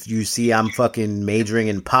faith. If you see I'm fucking majoring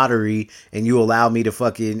in pottery and you allow me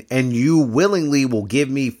to and you willingly will give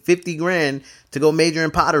me $50,000 to go major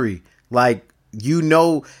in pottery, like,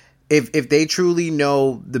 If they truly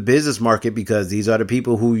know the business market, because these are the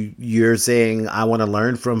people who you're saying I want to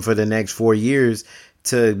learn from for the next 4 years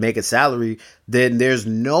to make a salary, then there's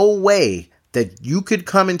no way that you could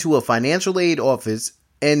come into a financial aid office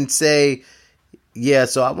and say, yeah,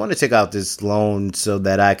 so I want to take out this loan so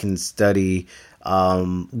that I can study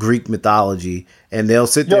Greek mythology, and they'll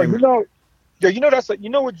sit there. That's like,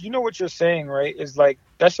 what you're saying, right? Is like,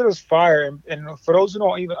 that shit is fire. And for those who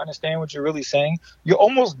don't even understand what you're really saying, you're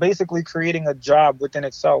almost basically creating a job within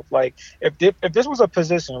itself. Like, if this was a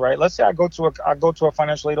position, right? Let's say I go to a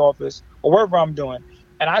financial aid office or wherever I'm doing,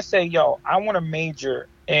 and I say, yo, I want to major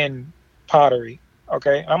in pottery.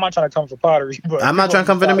 Okay, I'm not trying to come for pottery, but I'm not trying to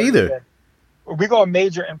come for them either. We're going to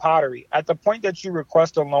major in pottery. At the point that you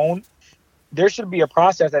request a loan, there should be a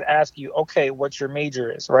process that asks you, okay, what your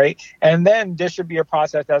major is, right? And then there should be a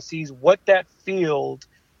process that sees what that field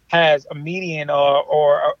has a median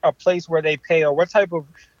or a place where they pay, or what type of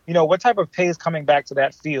pay is coming back to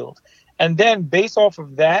that field. And then based off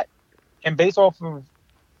of that, and based off of,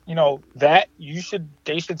 that,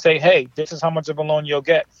 they should say, hey, this is how much of a loan you'll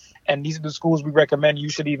get. And these are the schools we recommend you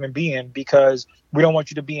should even be in, because we don't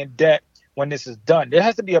want you to be in debt when this is done. There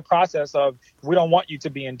has to be a process of, we don't want you to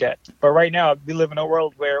be in debt. But right now we live in a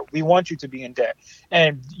world where we want you to be in debt.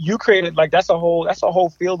 And you created, like, that's a whole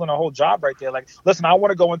field and a whole job right there. Like, listen, I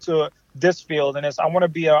want to go into this field and I want to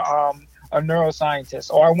be a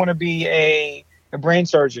neuroscientist, or I want to be a brain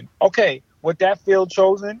surgeon. Okay, with that field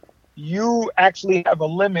chosen, you actually have a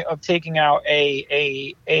limit of taking out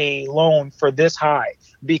a loan for this high,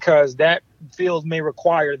 because that field may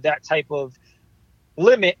require that type of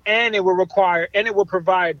limit, and it will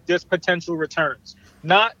provide this potential returns.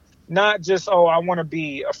 Not just, I want to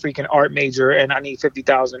be a freaking art major and I need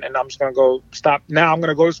 $50,000 and I'm just gonna go stop. Now I'm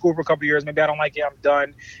gonna go to school for a couple of years. Maybe I don't like it. I'm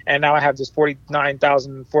done. And now I have this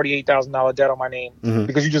 $48,000 debt on my name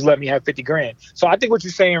because you just let me have $50,000. So I think what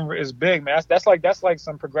you're saying is big, man. That's like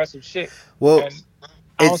some progressive shit. Well, and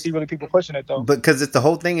I don't see really people pushing it though. But because the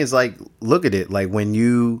whole thing is like, look at it. Like, when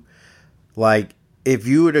you if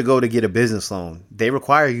you were to go to get a business loan, they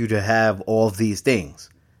require you to have all of these things.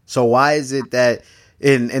 So why is it that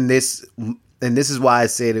in this, and this is why I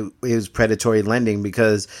said it was predatory lending,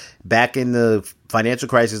 because back in the financial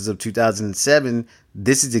crisis of 2007,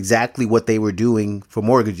 this is exactly what they were doing for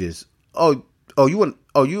mortgages. You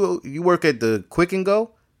work at the Quick and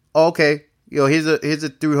Go? Oh, okay. Here's a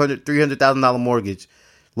 $300,000 mortgage.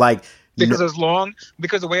 Like, No,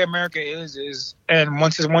 Because the way America is, and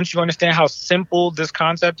once you understand how simple this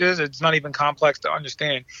concept is, it's not even complex to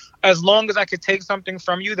understand. As long as I could take something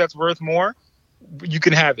from you that's worth more, you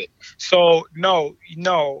can have it. So no,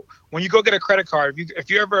 when you go get a credit card, if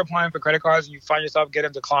you're ever applying for credit cards and you find yourself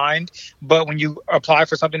getting declined, but when you apply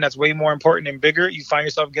for something that's way more important and bigger, you find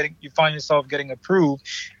yourself getting approved.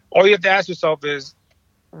 All you have to ask yourself is,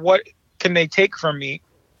 what can they take from me?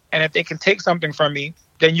 And if they can take something from me,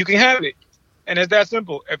 then you can have it. And it's that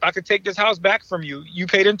simple. If I could take this house back from you, you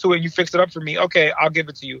paid into it, you fixed it up for me, okay, I'll give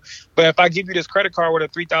it to you. But if I give you this credit card with a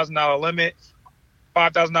 $3,000 limit,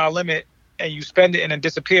 $5,000 limit, and you spend it and then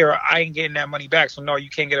disappear, I ain't getting that money back. So no, you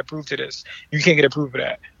can't get approved to this. You can't get approved for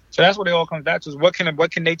that. So that's what it all comes back to, is what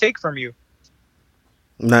can they take from you?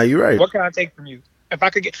 no, you're right. What can I take from you? If I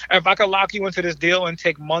could lock you into this deal and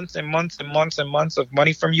take months and months and months and months of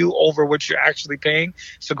money from you over what you're actually paying,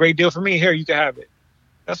 it's a great deal for me. Here, you can have it.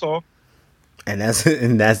 That's all. And that's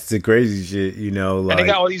the crazy shit, you know. Like, and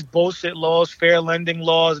they got all these bullshit laws, fair lending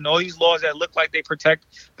laws, and all these laws that look like they protect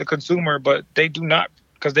the consumer, but they do not,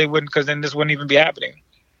 because then this wouldn't even be happening.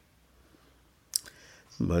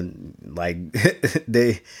 But like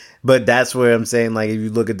but that's where I'm saying, like, if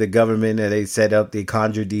you look at the government and they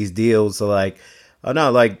conjured these deals, so like, oh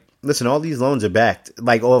no, like, listen, all these loans are backed,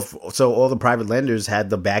 like, all the private lenders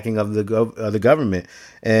had the backing of the government,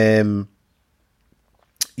 and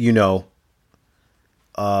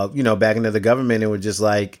back into the government, it was just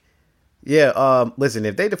like, yeah, listen,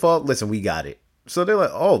 if they default, listen, we got it. So they're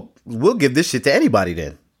like, oh, we'll give this shit to anybody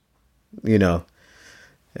then,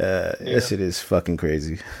 That shit is fucking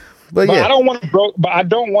crazy. But yeah, I don't want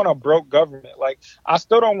a broke government. Like, I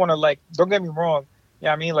still don't want to, like, don't get me wrong.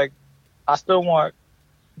 Yeah, I mean, like, I still want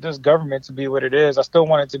this government to be what it is. I still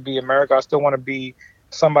want it to be America. I still want to be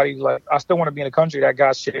somebody, like, I still want to be in a country that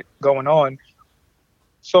got shit going on.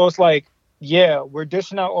 So it's like, yeah, we're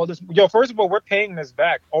dishing out all this. Yo, first of all, we're paying this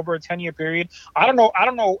back over a 10-year period. I don't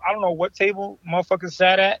know what table motherfuckers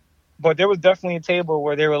sat at, but there was definitely a table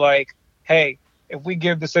where they were like, hey, if we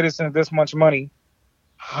give the citizens this much money,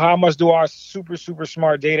 how much do our super, super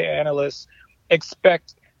smart data analysts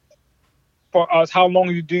expect for us? How long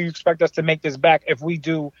do you expect us to make this back if we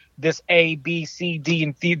do this A, B, C, D,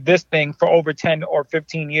 and this thing for over 10 or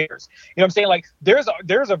 15 years? You know what I'm saying? Like, there's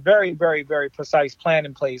a very, very, very precise plan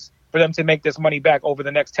in place for them to make this money back over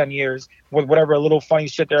the next 10 years with whatever little funny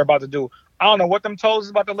shit they're about to do. I don't know what them tolls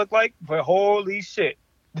is about to look like, but holy shit.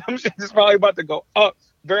 Them shit is probably about to go up.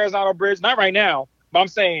 Verrazano Bridge, not right now, but I'm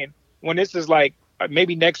saying when this is like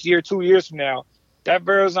maybe next year, 2 years from now, that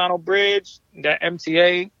Verrazano Bridge, that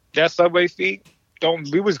MTA, that subway fee,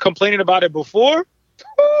 we was complaining about it before.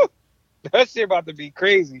 That shit about to be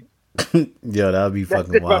crazy. Yo, that would be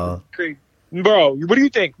fucking wild. Crazy. Bro, what do you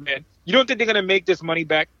think, man? You don't think they're gonna make this money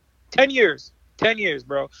back? 10 years,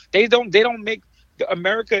 bro. They don't make.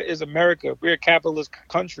 America is America. We're a capitalist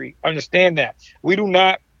country. Understand that. We do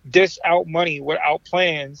not dish out money without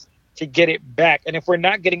plans to get it back. And if we're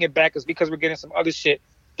not getting it back, it's because we're getting some other shit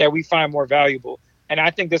that we find more valuable. And I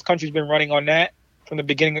think this country's been running on that from the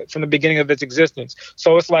beginning of its existence.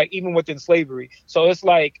 So it's like, even within slavery. So it's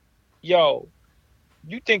like, yo,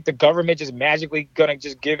 you think the government just magically gonna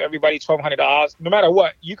just give everybody $1,200? No matter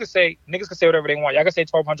what, you could say, niggas can say whatever they want. Y'all can say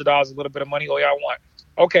 $1,200 is a little bit of money all y'all want.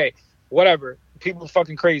 Okay, whatever. People are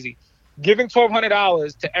fucking crazy. Giving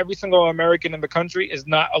 $1,200 to every single American in the country is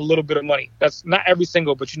not a little bit of money. That's not every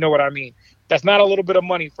single, but you know what I mean. That's not a little bit of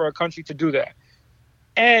money for a country to do that.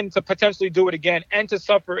 And to potentially do it again and to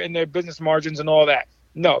suffer in their business margins and all that.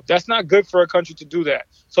 No, that's not good for a country to do that.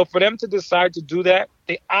 So for them to decide to do that,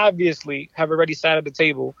 they obviously have already sat at the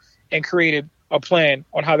table and created a plan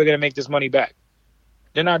on how they're going to make this money back.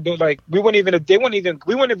 They're not doing, like, we wouldn't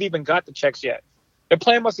have even got the checks yet. The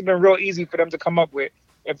plan must have been real easy for them to come up with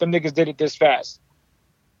if them niggas did it this fast.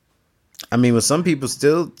 I mean, with some people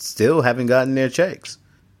still haven't gotten their checks.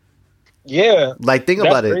 Yeah. Like, think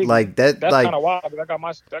about crazy. It. Like that. That's like, kind of wild. I got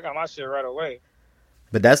my shit right away.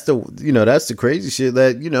 But that's the crazy shit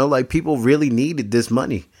that, like, people really needed this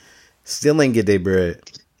money. Still ain't get their bread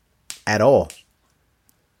at all.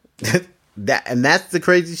 That's the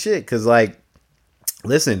crazy shit. Cause, like,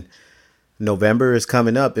 listen, November is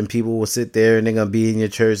coming up and people will sit there and they're going to be in your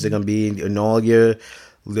church. They're going to be in all the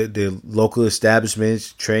local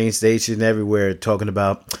establishments, train station, everywhere, talking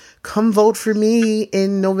about, come vote for me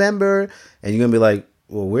in November. And you're going to be like,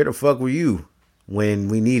 well, where the fuck were you when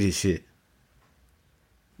we needed shit?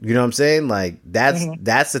 You know what I'm saying? Like,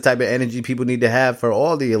 that's the type of energy people need to have for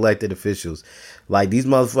all the elected officials. Like, these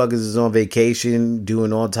motherfuckers is on vacation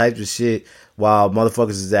doing all types of shit while motherfuckers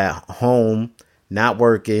is at home, not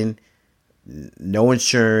working, no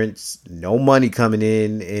insurance, no money coming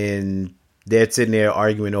in, and they're sitting there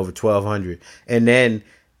arguing over $1,200, and then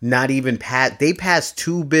not even they passed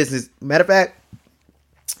two business. Matter of fact,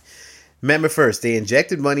 remember first they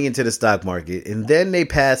injected money into the stock market, and then they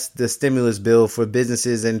passed the stimulus bill for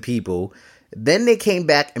businesses and people. Then they came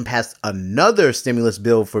back and passed another stimulus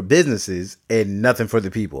bill for businesses and nothing for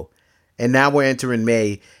the people. And now we're entering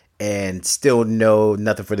May and still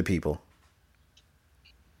nothing for the people.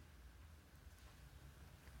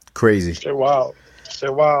 Crazy. Shit wild.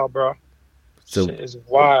 Shit wild, bro. So, shit is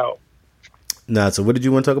wild. Nah, so what did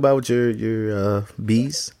you want to talk about with your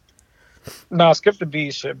bees? Nah, skip the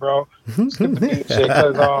bees shit, bro. Skip the bees shit.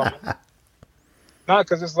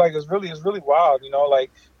 Because it's really wild, you know,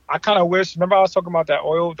 like, I kind of wish. Remember, I was talking about that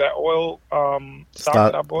oil stock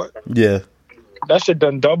that I bought. Yeah, that shit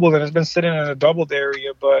done doubled, and it's been sitting in a doubled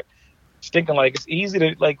area. But it's thinking like it's easy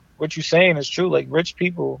to, like, what you're saying is true. Like, rich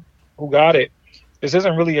people who got it, this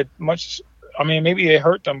isn't really much. I mean, maybe it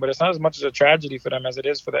hurt them, but it's not as much as a tragedy for them as it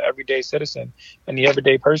is for the everyday citizen and the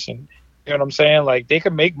everyday person. You know what I'm saying? Like, they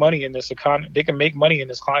can make money in this economy. They can make money in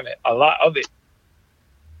this climate. A lot of it.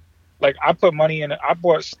 Like, I put money in it. I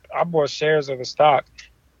bought shares of a stock.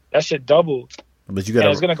 That shit doubled. But you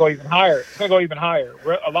got. It's gonna go even higher. It's gonna go even higher.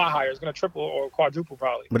 A lot higher. It's gonna triple or quadruple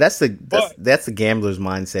probably. But that's the gambler's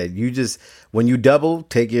mindset. You just, when you double,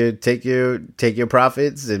 take your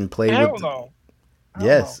profits and play Hell with. No.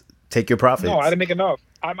 Yes, take your profits. No, I didn't make enough.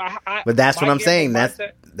 But that's what I'm saying. That's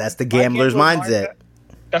the gambler's mindset.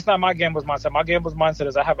 That's not my gambler's mindset. My gambler's mindset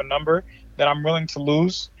is I have a number that I'm willing to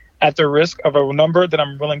lose at the risk of a number that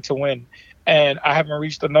I'm willing to win. And I haven't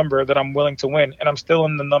reached the number that I'm willing to win, and I'm still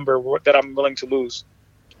in the number that I'm willing to lose.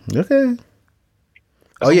 Okay.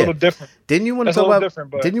 That's a little different. Didn't you want to talk about?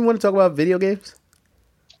 Didn't you want to talk about video games?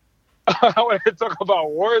 I wanted to talk about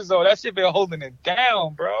Warzone. That shit been holding it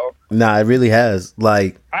down, bro. Nah, it really has.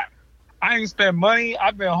 Like, I ain't spent money.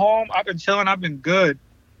 I've been home. I've been chilling. I've been good.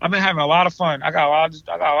 I've been having a lot of fun. I got a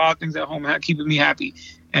lot of things at home keeping me happy,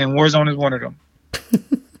 and Warzone is one of them.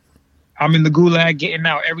 I'm in the gulag getting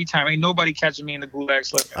out every time. Ain't nobody catching me in the gulag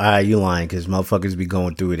slipping. All right, you lying because motherfuckers be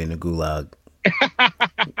going through it in the gulag.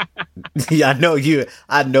 Yeah, I know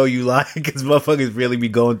you lying because motherfuckers really be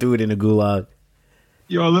going through it in the gulag.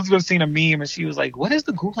 Yo, Elizabeth seen a meme and she was like, "What is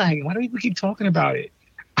the gulag? Why do people keep talking about it?"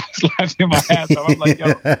 I was laughing my ass off. I'm like,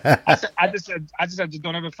 "Yo," I just said, just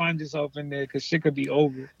don't ever find yourself in there because shit could be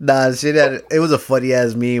over. Nah, shit. It was a funny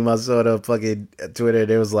ass meme. I saw the fucking Twitter.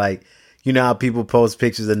 There was like, you know how people post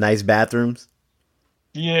pictures of nice bathrooms?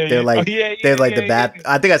 Yeah, they're like, the bath. Yeah.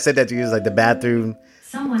 I think I said that to you. It's like the bathroom.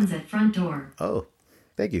 Someone's at front door. Oh,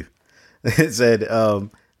 thank you. It said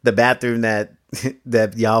the bathroom that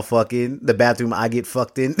y'all fucking, the bathroom I get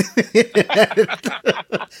fucked in.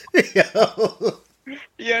 Yo.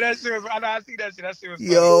 Yeah, that shit was. I see that shit. That shit was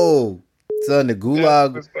funny. Yo, son, the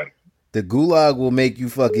gulag will make you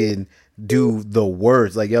fucking do the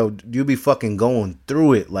worst. Like, yo, you be fucking going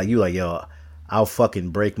through it. Like, you like, yo, I'll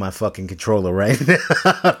fucking break my fucking controller right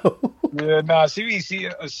now. Yeah, nah, she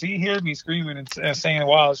hears me screaming and saying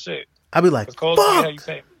wild shit. I be like, Call of Duty, how you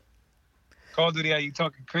saying? Call of Duty, how you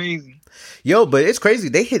talking crazy? Yo, but it's crazy.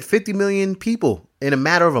 They hit 50 million people in a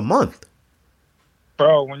matter of a month.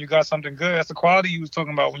 Bro, when you got something good, that's the quality you was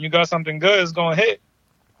talking about. When you got something good, it's gonna hit.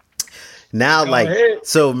 Now, like,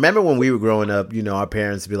 so remember when we were growing up, you know, our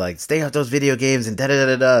parents would be like, stay off those video games and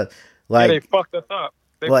da-da-da-da-da. Like, yeah, they fucked us up.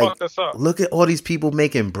 Fucked us up. Look at all these people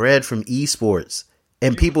making bread from esports.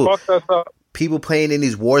 And people playing in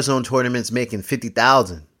these Warzone tournaments making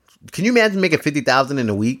 50,000. Can you imagine making 50,000 in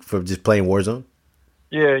a week for just playing Warzone?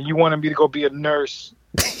 Yeah, you wanted me to go be a nurse.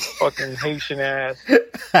 Fucking Haitian ass. You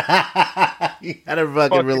gotta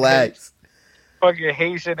fucking relax. Fucking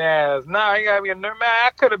Haitian ass. Nah, you gotta be a nerd. Man, I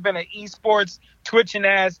could have been an esports twitching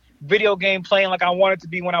ass video game playing like I wanted to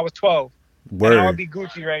be when I was 12. Word. And I would be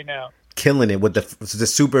Gucci right now. Killing it with the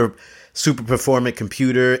super performant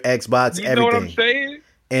computer, Xbox, you everything. Know what I'm saying?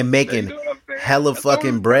 And making hella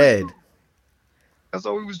fucking bread. That's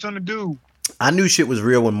all we was trying to do. I knew shit was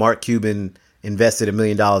real when Mark Cuban invested $1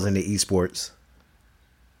 million into esports.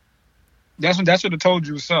 That's what I told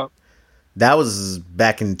you what's up. That was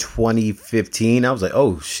back in 2015. I was like,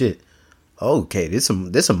 oh shit. Okay, there's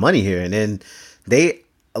some money here. And then they,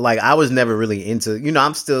 like, I was never really into, you know,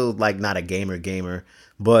 I'm still like not a gamer,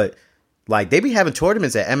 but like they be having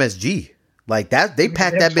tournaments at MSG. Like that, they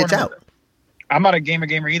pack that bitch out. I'm not a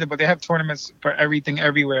gamer either, but they have tournaments for everything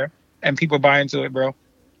everywhere. And people buy into it, bro.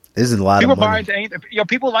 There's a lot of money. People buy into anything. Yo,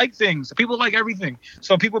 people like things. People like everything.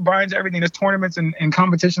 So people buy into everything. There's tournaments and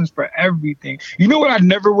competitions for everything. You know what I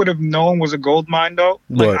never would have known was a gold mine though?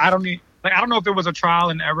 Like, I don't know if it was a trial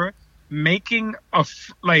and error, making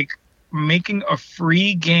making a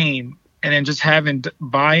free game and then just having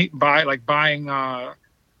buying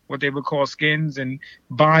what they would call skins and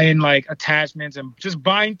buying like attachments and just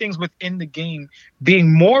buying things within the game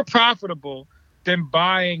being more profitable than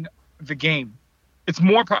buying the game. It's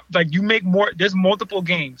more like you make more. There's multiple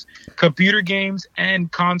games, computer games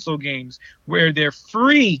and console games, where they're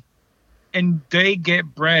free and they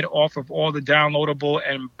get bread off of all the downloadable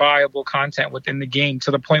and buyable content within the game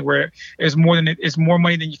to the point where it's more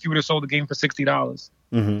money than if you would have sold the game for $60.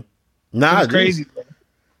 Mm-hmm. Nah, it's crazy.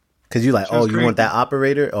 Because you're like, So it's you want crazy. that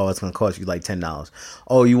operator? Oh, it's going to cost you like $10.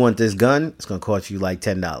 Oh, you want this gun? It's going to cost you like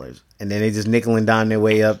 $10. And then they just nickel and dime their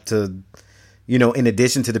way up to, in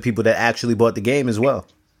addition to the people that actually bought the game as well.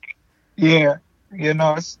 Yeah,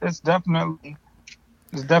 it's definitely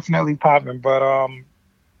popping. But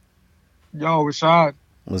yo, Rashad,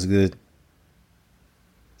 What's good?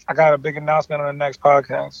 I got a big announcement on the next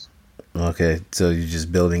podcast. Okay, so you're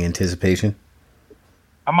just building anticipation?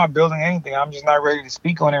 I'm not building anything. I'm just not ready to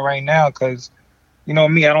speak on it right now because, you know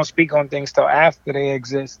me, I don't speak on things till after they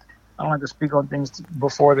exist. I don't like to speak on things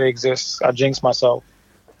before they exist. I jinx myself.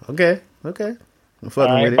 Okay. I'm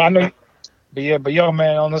fucking with it. But I know, but yo,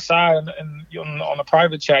 man, on the side and on the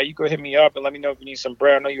private chat, you go hit me up and let me know if you need some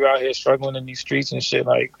bread. I know you're out here struggling in these streets and shit.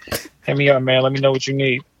 Like, hit me up, man. Let me know what you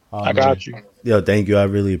need. I got you. Yo, thank you. I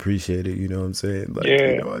really appreciate it. You know what I'm saying? Like,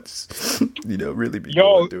 Yeah. I just, really be Yo.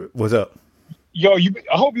 going through it. What's up? Yo, I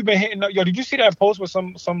hope you've been hitting up. Yo, did you see that post with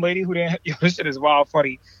some lady who didn't? Yo, this shit is wild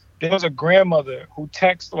funny. There was a grandmother who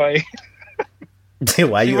texted like.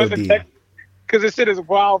 Why you OD? Because this shit is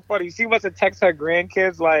wild funny. She must have texted her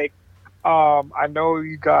grandkids like, I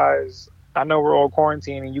know we're all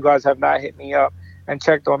quarantined and you guys have not hit me up and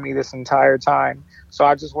checked on me this entire time. So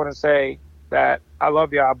I just want to say that I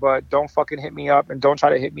love y'all, but don't fucking hit me up and don't try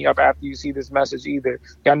to hit me up after you see this message either.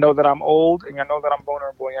 Y'all know that I'm old and y'all know that I'm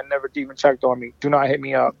vulnerable and y'all never even checked on me. Do not hit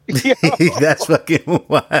me up. That's fucking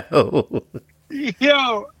wild.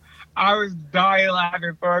 Yo, I was dying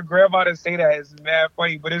laughing for her grandma to say that. It's mad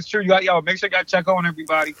funny, but it's true. Yo, make sure y'all check on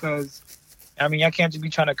everybody because, I mean, y'all can't just be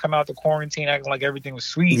trying to come out the quarantine acting like everything was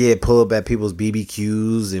sweet. Yeah, pull up at people's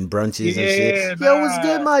BBQs and brunches and shit. Nah. Yo, what's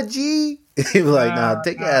good, my G? Like, nah,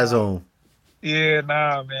 take your ass home. Yeah,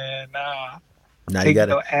 nah, man, nah. Now Take you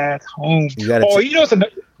gotta your ass home. You gotta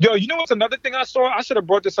you know what's another thing I saw? I should have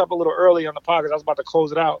brought this up a little early on the podcast. I was about to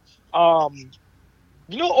close it out.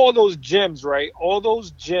 You know all those gyms, right? All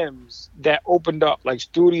those gyms that opened up, like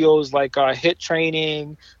studios, like HIIT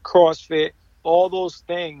training, CrossFit, all those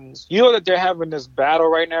things. You know that they're having this battle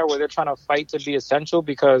right now where they're trying to fight to be essential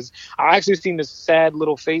because I actually seen this sad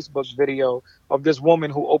little Facebook video of this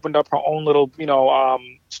woman who opened up her own little,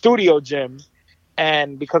 studio gym.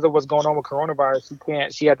 And because of what's going on with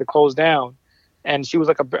coronavirus, she had to close down. And she was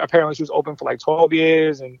like, apparently she was open for like 12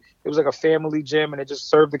 years and it was like a family gym and it just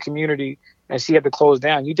served the community and she had to close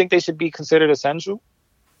down. You think they should be considered essential?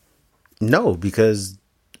 No, because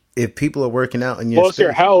if people are working out in your it's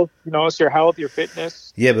your health, it's your health, your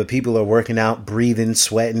fitness. Yeah, but people are working out, breathing,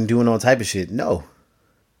 sweating, doing all type of shit. No.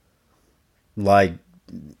 Like,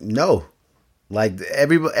 no. Like,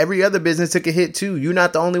 every other business took a hit too. You're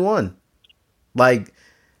not the only one. Like,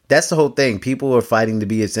 that's the whole thing. People are fighting to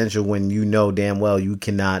be essential when you know damn well you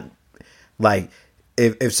cannot. Like,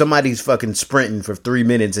 if somebody's fucking sprinting for 3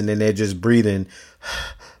 minutes and then they're just breathing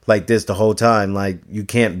like this the whole time, like, you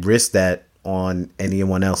can't risk that on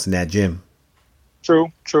anyone else in that gym.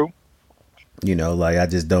 True. Like, I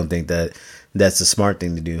just don't think that that's a smart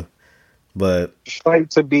thing to do. But fight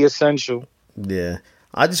to be essential. Yeah.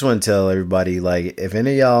 I just want to tell everybody, like, if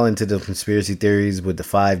any of y'all into the conspiracy theories with the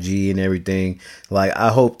 5G and everything, like, I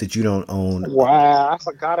hope that you don't own. Wow, I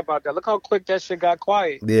forgot about that. Look how quick that shit got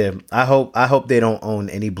quiet. Yeah, I hope they don't own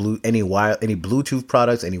any Bluetooth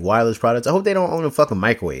products, any wireless products. I hope they don't own a fucking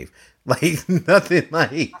microwave. Like, nothing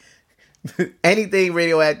like anything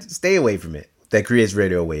radioactive. Stay away from it that creates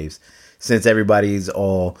radio waves. Since everybody's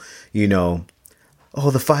all, the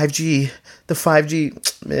 5G,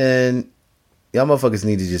 man. Y'all motherfuckers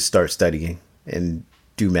need to just start studying and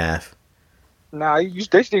do math. Nah,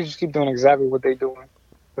 they should just keep doing exactly what they doing.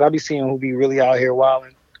 But I be seeing who be really out here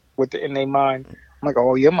wilding in their mind. I'm like,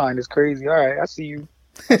 oh, your mind is crazy. All right, I see you.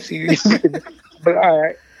 But all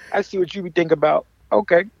right, I see what you be thinking about.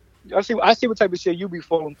 Okay, I see what type of shit you be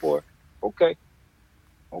falling for. Okay.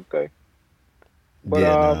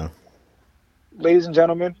 But ladies and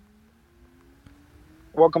gentlemen,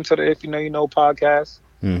 welcome to the If You Know You Know podcast.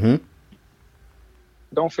 Mm-hmm.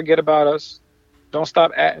 Don't forget about us. Don't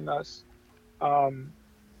stop atting us.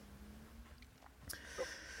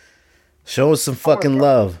 Show us some fucking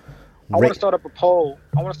love. I want to start up a poll.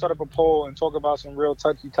 I want to start up a poll and talk about some real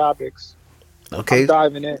touchy topics. Okay. I'm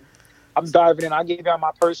diving in. I gave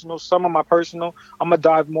out some of my personal. I'm gonna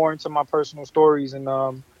dive more into my personal stories, and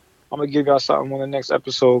I'm gonna give y'all something on the next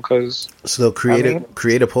episode. Cause so create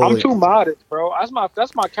a poll. I'm too modest, bro.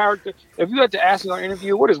 That's my character. If you had to ask me on an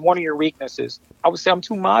interview, what is one of your weaknesses? I would say I'm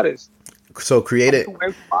too modest. So create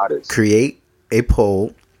a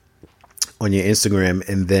poll on your Instagram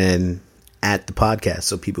and then at the podcast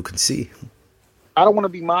so people can see. I don't want to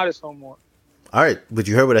be modest no more. All right, but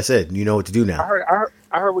you heard what I said. You know what to do now.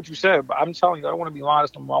 I heard what you said, but I'm telling you, I don't want to be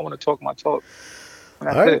modest no more. I want to talk my talk. All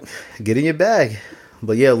right, get in your bag.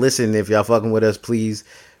 But yeah, listen, if y'all fucking with us, please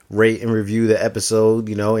rate and review the episode,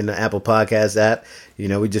 in the Apple Podcast app.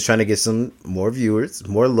 We're just trying to get some more viewers,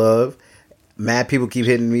 more love. Mad people keep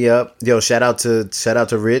hitting me up. Yo, shout out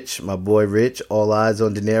to Rich, my boy Rich, All Eyes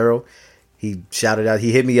on Dinero. He shouted out,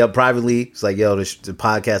 he hit me up privately. It's like, yo, the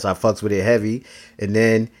podcast, I fucks with it heavy. And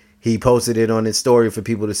then he posted it on his story for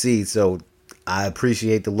people to see. So I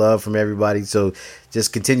appreciate the love from everybody. So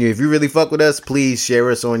just continue. If you really fuck with us, please share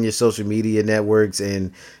us on your social media networks.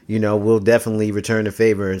 And, we'll definitely return the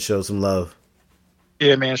favor and show some love.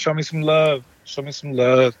 Yeah, man. Show me some love.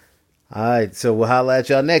 All right. So we'll holla at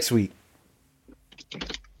y'all next week.